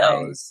into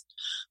those.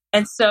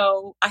 And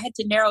so I had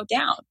to narrow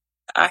down.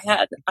 I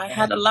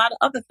had a lot of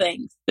other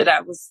things that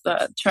I was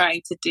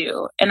trying to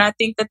do. And I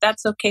think that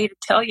that's okay to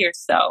tell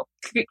yourself.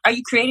 Are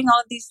you creating all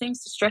of these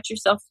things to stretch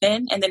yourself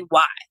thin? And then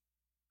why?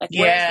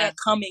 Where is that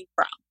coming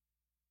from?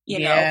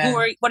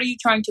 What are you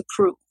trying to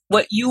prove?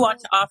 What you want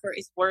to offer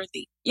is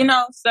worthy.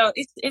 So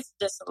it's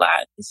just a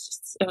lot.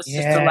 It was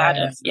just a lot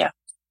of,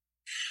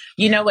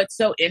 what's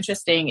so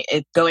interesting,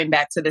 going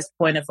back to this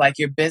point of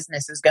your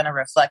business is going to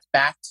reflect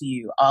back to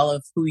you all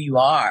of who you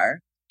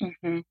are.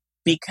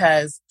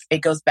 because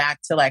it goes back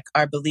to like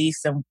our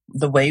beliefs and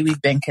the way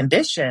we've been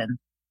conditioned.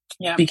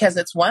 Yeah. Because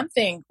it's one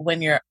thing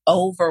when you're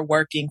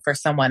overworking for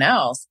someone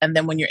else, and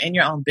then when you're in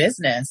your own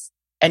business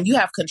and you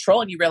have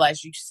control and you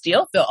realize you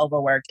still feel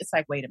overworked, it's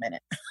like, wait a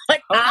minute.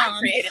 Like, I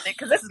created it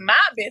because this is my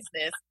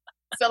business.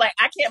 So like,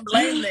 I can't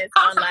blame this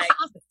on like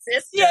the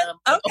system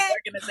of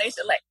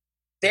organization. Like,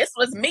 this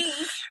was me.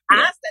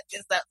 I set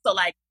this up. So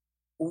like,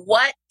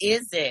 what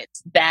is it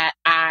that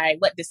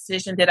what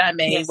decision did I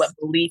make? Yes. What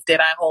belief did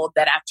I hold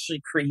that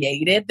actually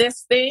created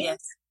this thing?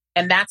 Yes.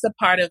 And that's a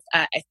part of,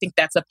 I think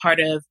that's a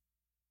part of,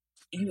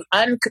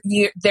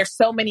 there's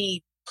so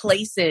many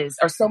places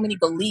or so many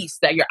beliefs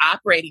that you're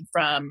operating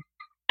from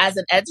as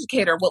an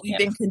educator, what we've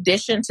been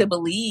conditioned to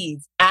believe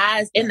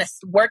as in the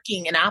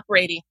working and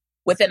operating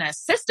within a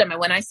system. And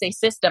when I say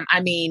system, I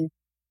mean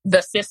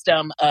the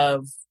system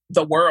of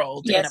the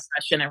world and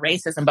oppression and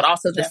racism, but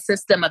also the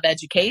system of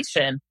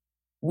education.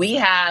 We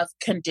have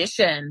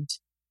conditioned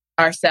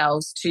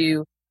ourselves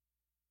to,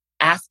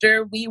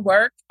 after we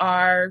work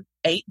our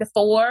 8 to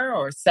 4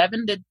 or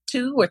 7 to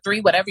 2 or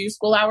 3, whatever your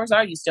school hours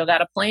are, you still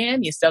got a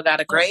plan, you still got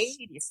a grade,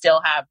 you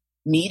still have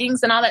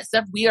meetings and all that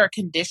stuff. We are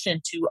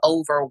conditioned to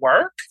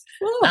overwork.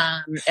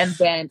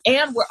 And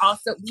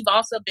we've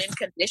also been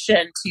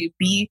conditioned to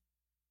be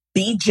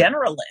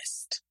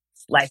generalist.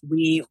 Like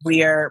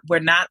we're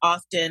not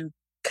often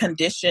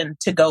conditioned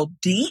to go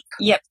deep.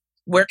 Yep.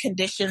 We're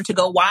conditioned to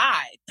go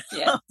wide.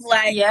 Yep.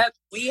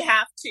 We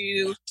have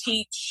to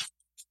teach.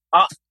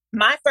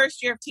 My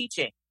first year of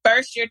teaching,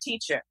 first year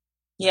teacher.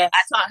 Yes.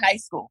 I taught high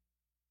school.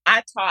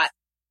 I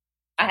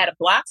had a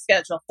block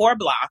schedule, 4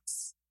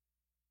 blocks.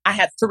 I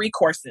had 3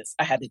 courses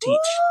I had to teach.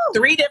 Woo!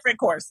 3 different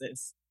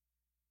courses.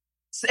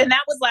 And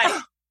that was like,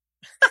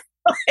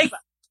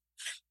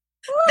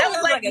 that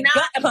was like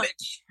not a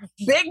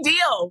big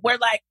deal. Where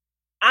like,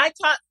 I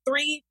taught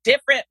 3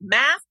 different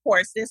math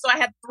courses. So I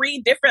had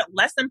 3 different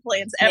lesson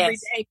plans every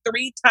day,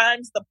 3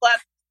 times the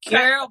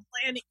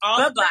planning,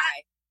 all of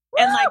that.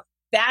 Woo! And like,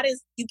 that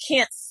is, you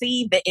can't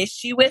see the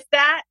issue with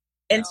that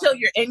until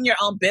you're in your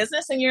own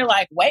business and you're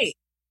like, wait,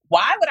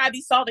 why would I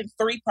be solving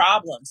 3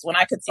 problems when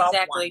I could solve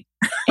one?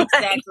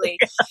 Exactly.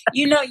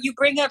 You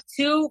bring up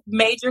 2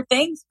 major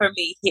things for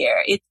me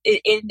here. It's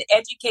in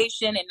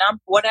education and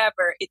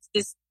whatever. It's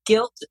this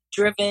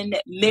guilt-driven,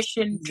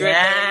 mission-driven,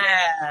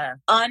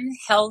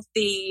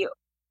 unhealthy,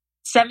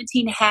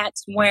 17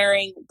 hats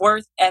wearing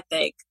worth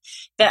ethic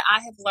that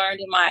I have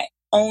learned in my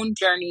own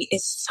journey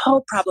is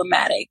so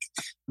problematic.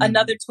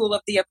 Another tool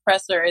of the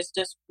oppressor is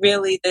just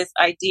really this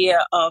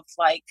idea of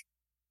like,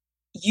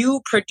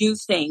 you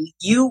producing,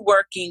 you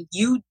working,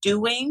 you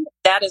doing,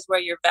 that is where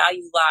your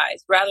value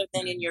lies rather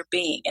than in your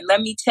being. And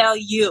let me tell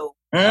you,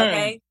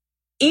 okay,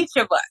 each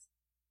of us,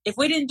 if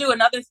we didn't do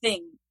another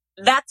thing,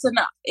 that's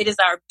enough. It is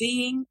our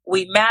being.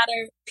 We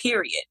matter,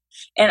 period.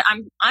 And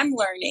I'm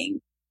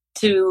learning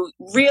to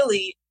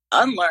really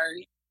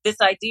unlearn this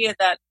idea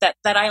that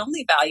I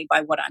only value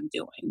by what I'm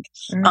doing.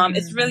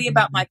 It's really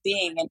about my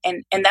being,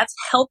 and that's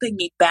helping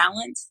me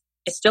balance.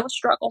 It's still a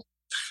struggle,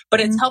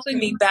 but it's helping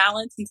me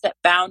balance and set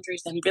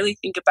boundaries and really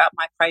think about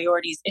my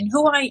priorities and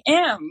who I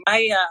am.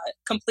 I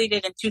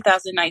completed in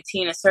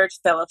 2019 a Surge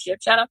Fellowship.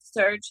 Shout out to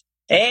Surge.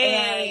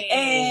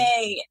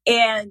 Hey.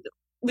 And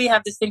we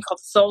have this thing called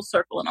the Soul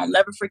Circle, and I'll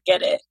never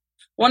forget it.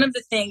 One of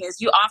the things is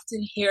you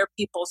often hear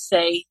people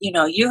say,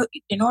 you,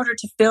 in order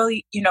to fill,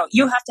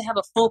 you have to have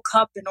a full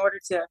cup in order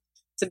to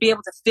be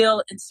able to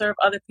fill and serve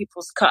other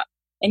people's cup.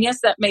 And yes,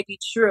 that may be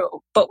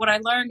true. But what I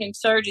learned in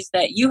Surge is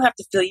that you have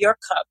to fill your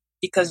cup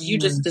because you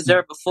just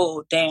deserve a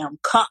full damn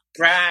cup.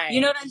 Right.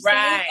 You know what I'm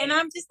saying? And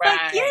I'm just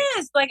like,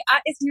 yes, like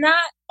it's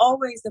not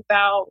always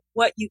about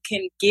what you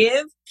can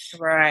give.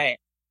 Right.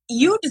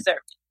 You deserve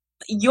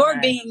it. Your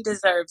being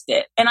deserves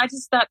it. And I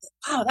just thought,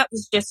 wow, that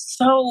was just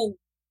so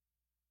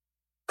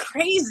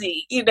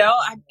crazy,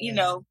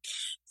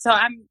 so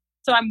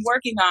I'm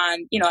working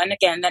on, and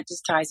again, that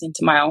just ties into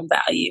my own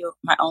value,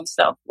 my own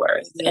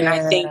self-worth. Yeah. And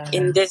I think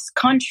in this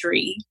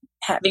country,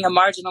 having a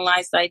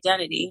marginalized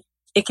identity,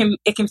 it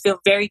can feel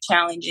very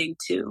challenging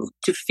to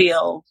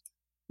feel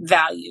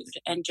valued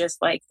and just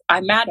like I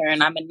matter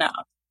and I'm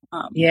enough.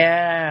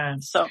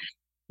 So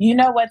you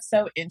know what's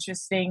so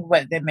interesting,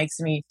 what that makes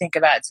me think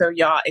about. So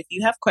y'all, if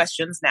you have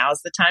questions, now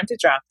is the time to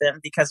drop them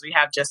because we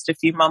have just a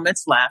few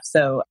moments left.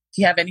 So if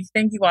you have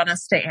anything you want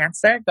us to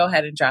answer, go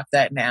ahead and drop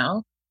that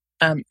now.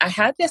 I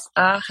had this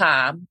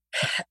aha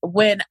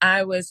when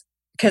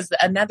because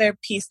another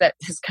piece that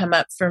has come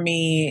up for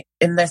me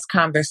in this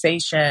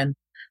conversation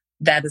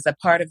that is a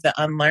part of the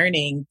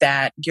unlearning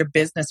that your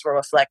business will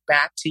reflect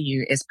back to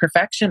you is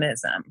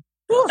perfectionism.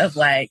 Of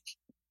like,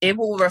 it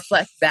will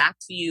reflect back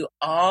to you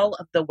all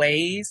of the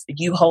ways that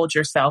you hold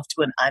yourself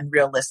to an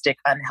unrealistic,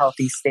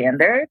 unhealthy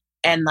standard.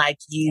 And like,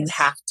 you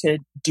have to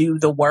do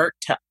the work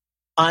to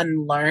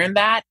unlearn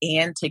that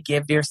and to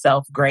give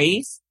yourself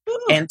grace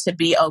and to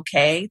be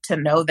okay to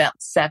know that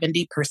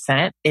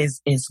 70%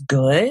 is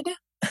good.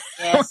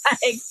 Yes.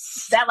 Like,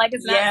 that like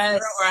it's not 0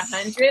 or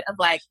 100 of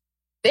like,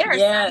 there are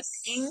some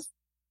things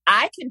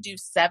I can do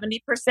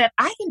 70%,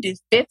 I can do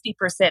 50%.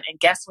 And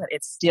guess what?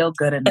 It's still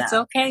good enough. It's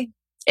okay.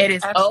 It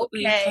is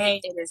Absolutely okay.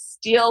 It is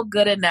still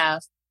good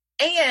enough.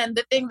 And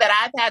the thing that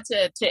I've had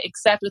to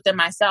accept within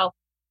myself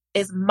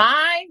is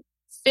my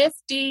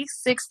 50,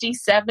 60,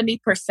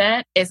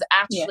 70% is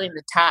actually in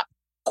the top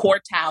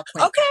quartile.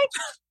 Okay.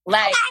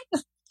 Like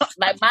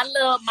my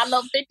little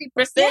 50%,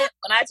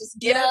 when I just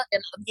get up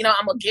and,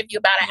 I'm going to give you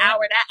about an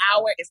hour, that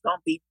hour is going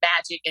to be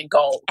magic and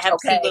gold.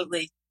 Absolutely.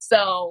 Okay?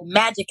 So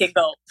magic and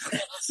gold.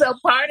 So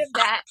part of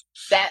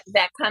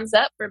that comes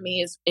up for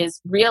me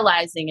is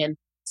realizing, and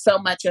so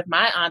much of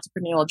my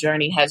entrepreneurial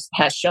journey has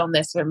shown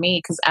this for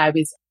me, because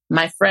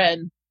my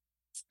friend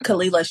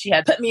Kalila, she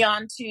had put me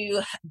on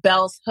to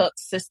Bell's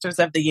Hook's Sisters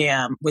of the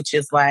Yam, which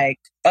is like,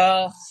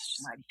 oh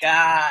my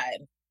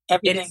God.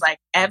 Everything. It is like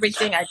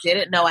everything I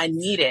didn't know I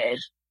needed.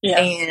 Yeah.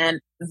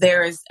 And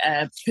there is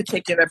a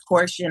particular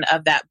portion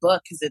of that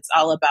book, because it's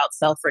all about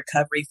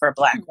self-recovery for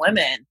Black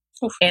women.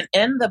 And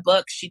in the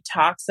book, she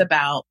talks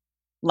about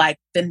like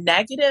the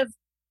negative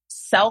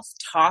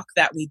self-talk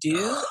that we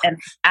do, and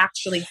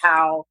actually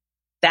how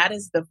that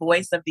is the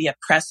voice of the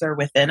oppressor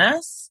within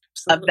us.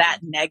 Absolutely. Of that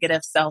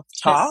negative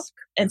self-talk. Yes.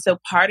 And so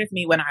part of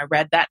me, when I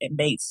read that, it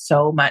made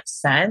so much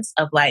sense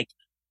of like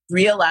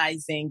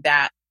realizing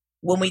that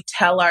when we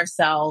tell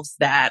ourselves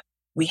that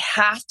we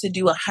have to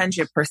do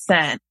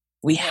 100%,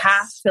 we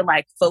have to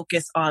like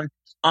focus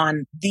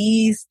on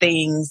these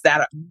things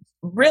that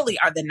really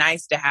are the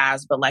nice to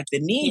haves, but like the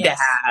need to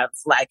have,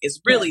 like, is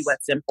really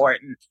what's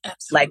important.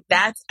 Absolutely. Like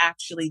that's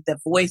actually the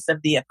voice of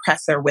the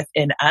oppressor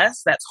within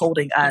us that's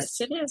holding us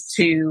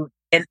to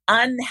an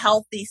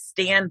unhealthy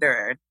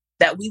standard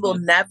that we will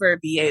never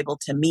be able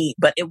to meet,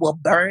 but it will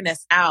burn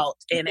us out,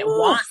 and it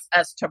wants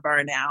us to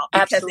burn out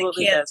because it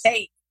can't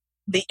take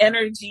the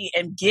energy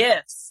and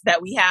gifts that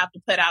we have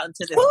to put out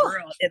into this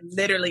world. It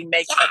literally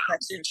makes a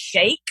person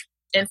shake.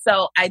 And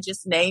so I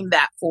just named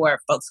that for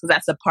folks, because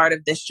that's a part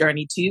of this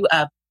journey too,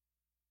 of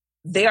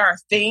there are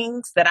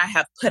things that I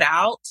have put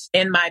out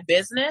in my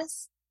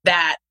business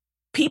that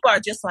people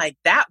are just like,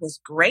 that was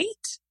great.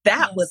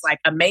 That was like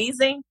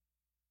amazing.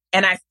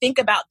 And I think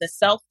about the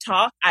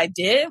self-talk I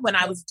did when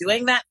I was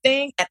doing that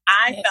thing, and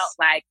I felt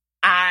like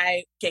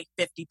I gave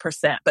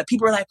 50%. But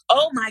people were like,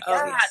 oh my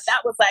God,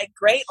 that was like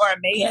great or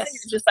amazing.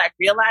 And just like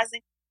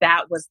realizing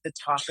that was the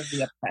talk of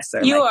the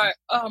oppressor.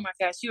 Oh my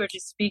gosh, you are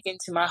just speaking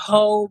to my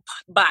whole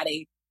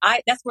body.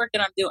 That's work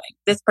that I'm doing,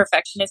 this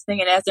perfectionist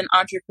thing. And as an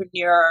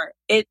entrepreneur,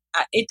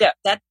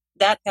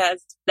 that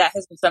has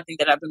been something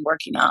that I've been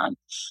working on.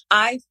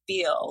 I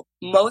feel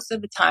most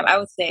of the time, I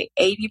would say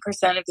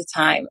 80% of the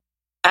time,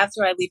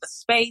 after I leave a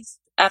space,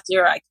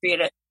 after I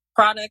create a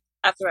product,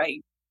 after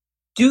I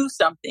do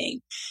something,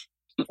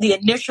 the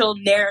initial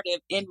narrative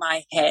in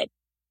my head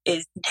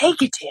is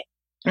negative.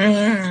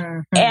 Mm-hmm.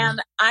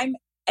 And I'm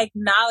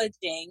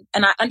acknowledging,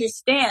 and I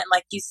understand,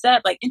 like you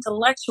said, like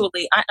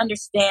intellectually, I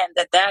understand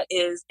that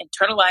is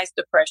internalized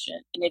depression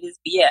and it is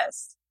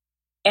BS.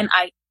 And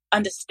I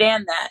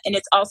understand that. And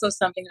it's also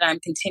something that I'm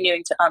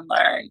continuing to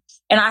unlearn.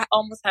 And I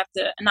almost have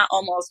to, not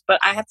almost, but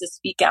I have to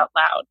speak out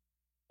loud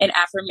an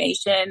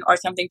affirmation or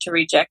something to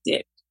reject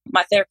it.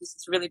 My therapist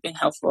has really been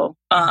helpful,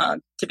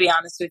 to be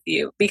honest with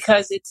you,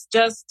 because it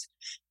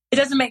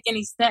doesn't make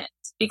any sense,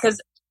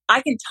 because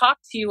I can talk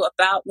to you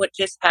about what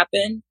just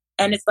happened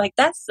and it's like,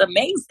 that's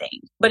amazing.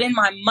 But in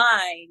my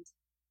mind,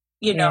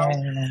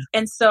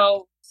 and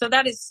so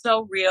that is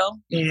so real.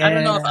 Yeah. I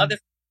don't know if other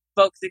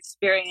folks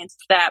experience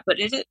that, but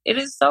it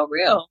is so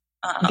real.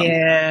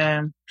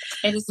 It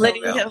is so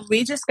Lydia, real.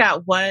 we just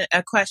got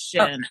a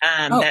question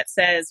that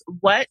says,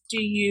 what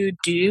do you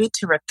do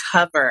to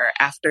recover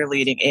after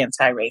leading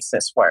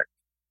anti-racist work?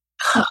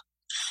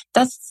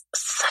 That's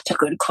such a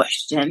good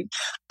question.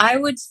 I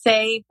would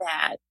say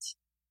that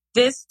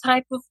this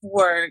type of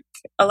work,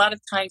 a lot of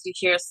times you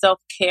hear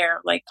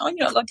self-care, like, go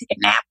take a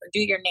nap or do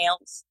your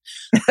nails.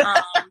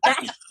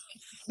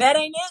 That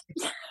ain't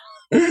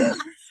it.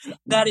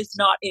 That is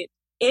not it.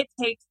 It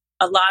takes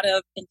a lot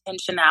of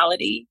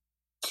intentionality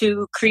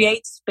to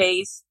create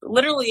space.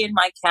 Literally in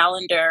my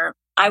calendar,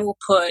 I will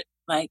put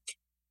like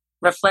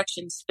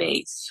reflection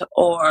space,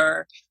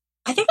 or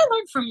I think I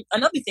learned from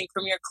another thing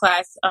from your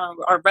class,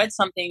 or read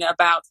something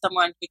about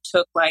someone who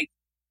took like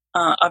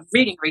a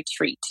reading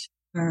retreat.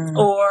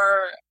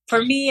 Or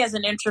for me as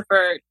an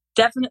introvert,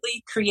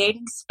 definitely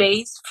creating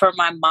space for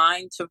my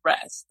mind to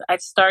rest.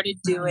 I've started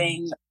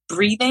doing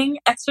breathing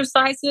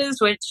exercises,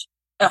 which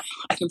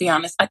I can be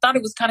honest, I thought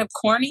it was kind of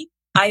corny.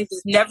 I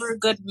was never a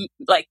good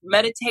like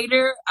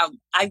meditator.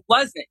 I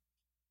wasn't.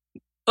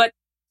 But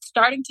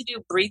starting to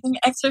do breathing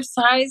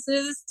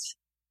exercises,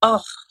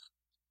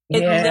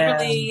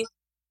 literally,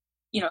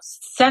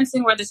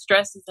 sensing where the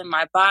stress is in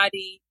my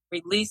body,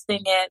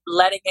 releasing it,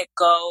 letting it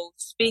go,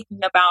 speaking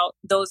about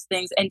those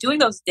things and doing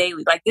those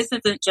daily. Like this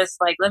isn't just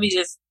like, let me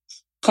just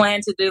plan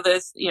to do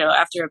this,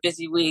 after a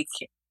busy week.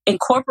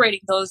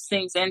 Incorporating those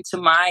things into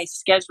my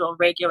schedule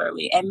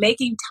regularly and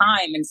making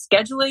time and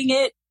scheduling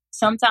it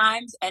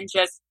sometimes and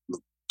just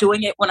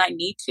doing it when I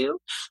need to,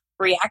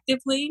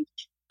 reactively,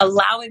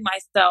 allowing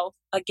myself,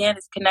 again,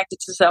 is connected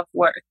to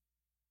self-worth.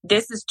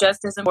 this is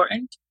just as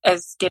important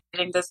as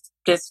getting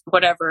this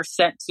whatever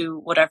sent to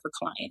whatever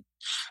client.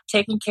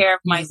 Taking care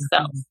of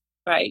myself,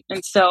 right?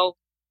 And so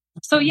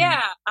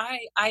yeah,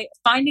 I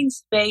finding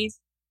space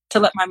to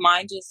let my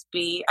mind just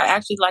be. I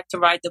actually like to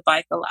ride the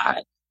bike a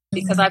lot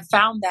because I've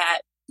found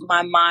that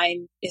my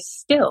mind is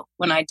still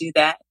when I do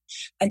that.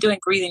 And doing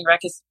breathing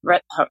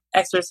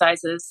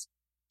exercises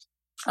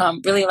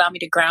really allow me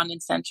to ground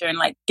and center and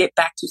like get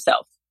back to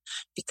self,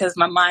 because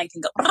my mind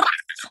can go.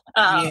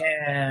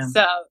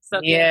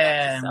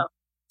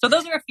 So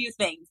those are a few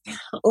things.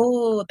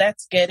 Oh,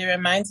 that's good. It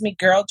reminds me,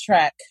 Girl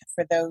Trek,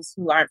 for those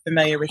who aren't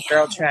familiar with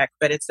Girl Trek,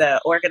 but it's an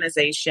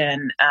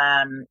organization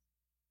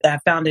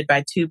founded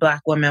by two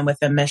Black women with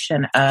a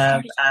mission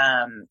of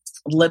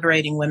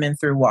liberating women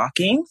through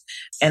walking.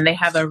 And they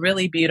have a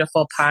really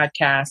beautiful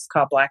podcast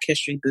called Black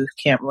History Boot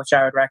Camp, which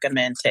I would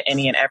recommend to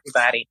any and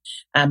everybody.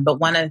 But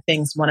one of the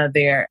things one of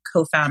their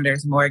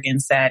co-founders, Morgan,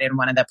 said in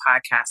one of the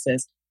podcasts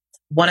is,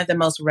 one of the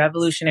most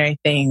revolutionary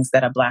things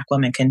that a Black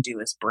woman can do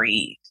is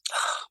breathe.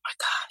 Oh my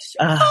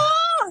gosh.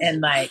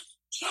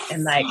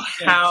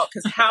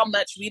 How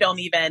much we don't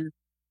even,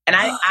 and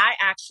I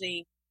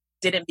actually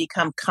didn't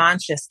become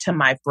conscious to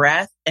my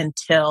breath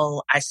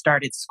until I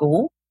started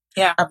school.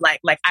 Yeah. Of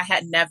like I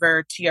had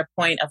never, to your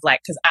point of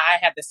like, cause I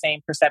had the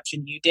same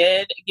perception you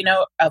did, you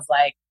know, of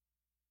like,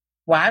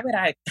 why would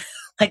I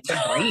like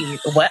to breathe?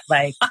 What,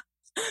 like,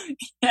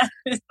 yeah.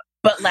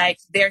 But like,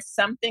 there's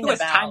something about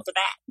time for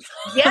that.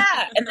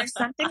 Yeah. And there's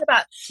something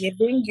about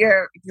giving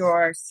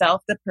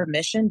yourself the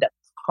permission to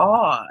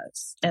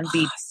pause and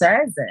be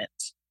present.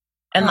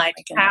 And like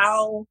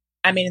how,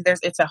 I mean,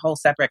 it's a whole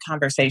separate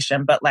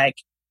conversation, but like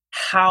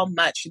how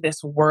much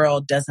this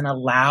world doesn't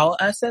allow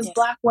us as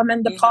Black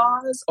women to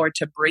pause or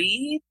to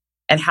breathe,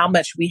 and how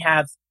much we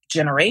have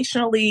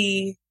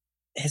generationally,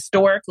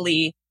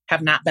 historically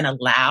have not been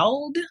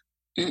allowed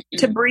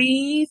to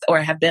breathe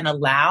or have been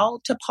allowed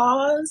to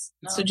pause.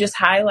 No. So just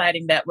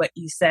highlighting that what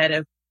you said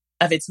of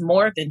it's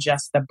more than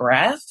just the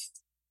breath.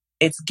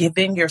 It's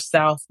giving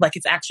yourself, like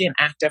it's actually an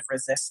act of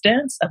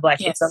resistance of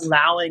like, it's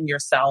allowing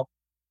yourself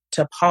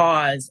to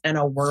pause in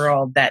a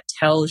world that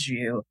tells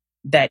you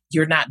that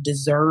you're not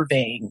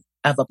deserving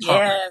of a pause.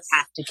 Yes. You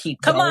have to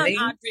keep Come going.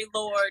 on, Audre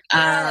Lorde.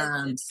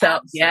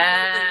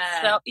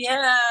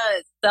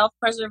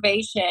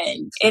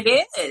 Self-preservation.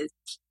 It is.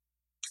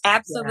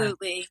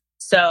 Absolutely. Yeah.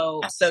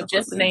 So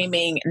just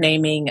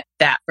naming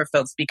that for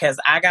folks, because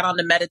I got on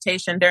the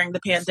meditation during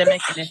the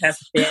pandemic and it has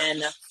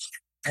been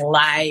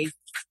life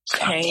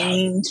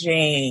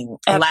changing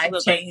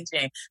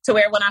to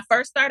where when I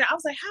first started, I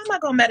was like, how am I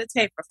going to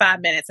meditate for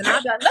 5 minutes? And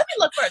I'll be like, let me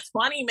look for a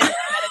 20-minute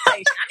meditation.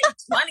 I need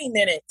 20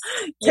 minutes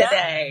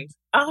today.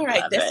 All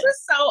right. This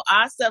is so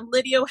awesome.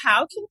 Lydia,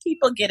 how can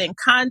people get in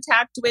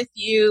contact with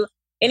you?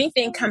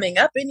 Anything coming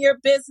up in your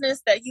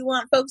business that you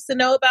want folks to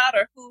know about,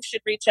 or who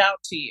should reach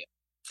out to you?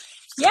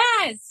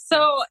 Yes.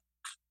 So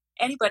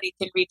anybody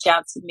can reach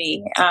out to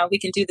me. We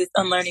can do this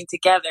unlearning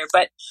together,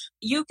 but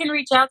you can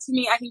reach out to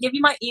me. I can give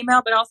you my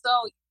email, but also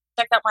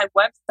check out my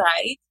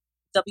website,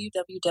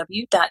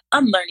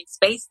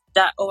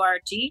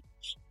 www.unlearningspace.org.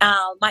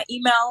 My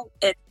email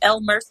is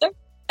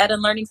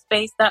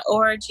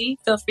lmercer@unlearningspace.org.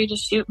 Feel free to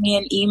shoot me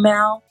an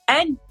email.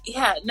 And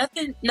yeah,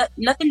 nothing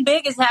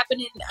big is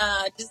happening.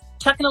 Just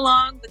chucking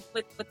along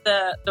with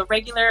the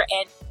regular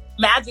and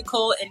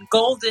magical and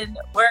golden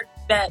work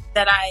that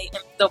I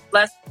am so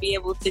blessed to be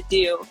able to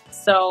do.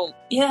 So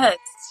yes,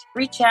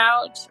 reach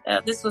out.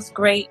 This was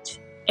great,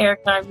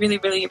 Erica. I really,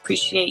 really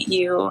appreciate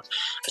you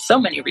for so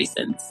many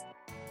reasons.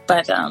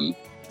 But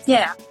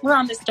yeah, we're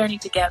on this journey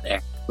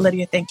together.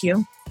 Lydia, thank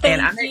you.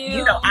 Thank you.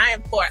 You know, I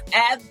am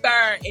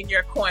forever in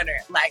your corner,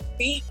 like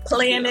feet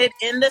planted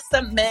in the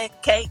cement.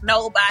 Can't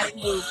nobody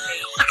move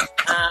me.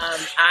 I'm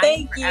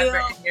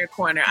forever in your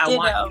corner. I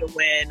want you to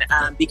win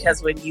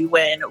because when you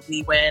win,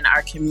 we win.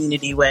 Our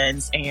community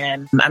wins,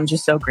 and I'm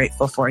just so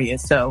grateful for you.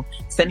 So,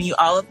 sending you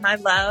all of my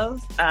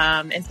love,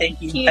 and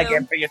thank you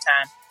again for your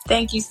time.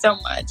 Thank you so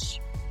much.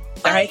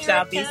 All right,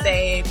 y'all. Be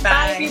safe.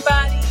 Bye,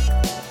 everybody.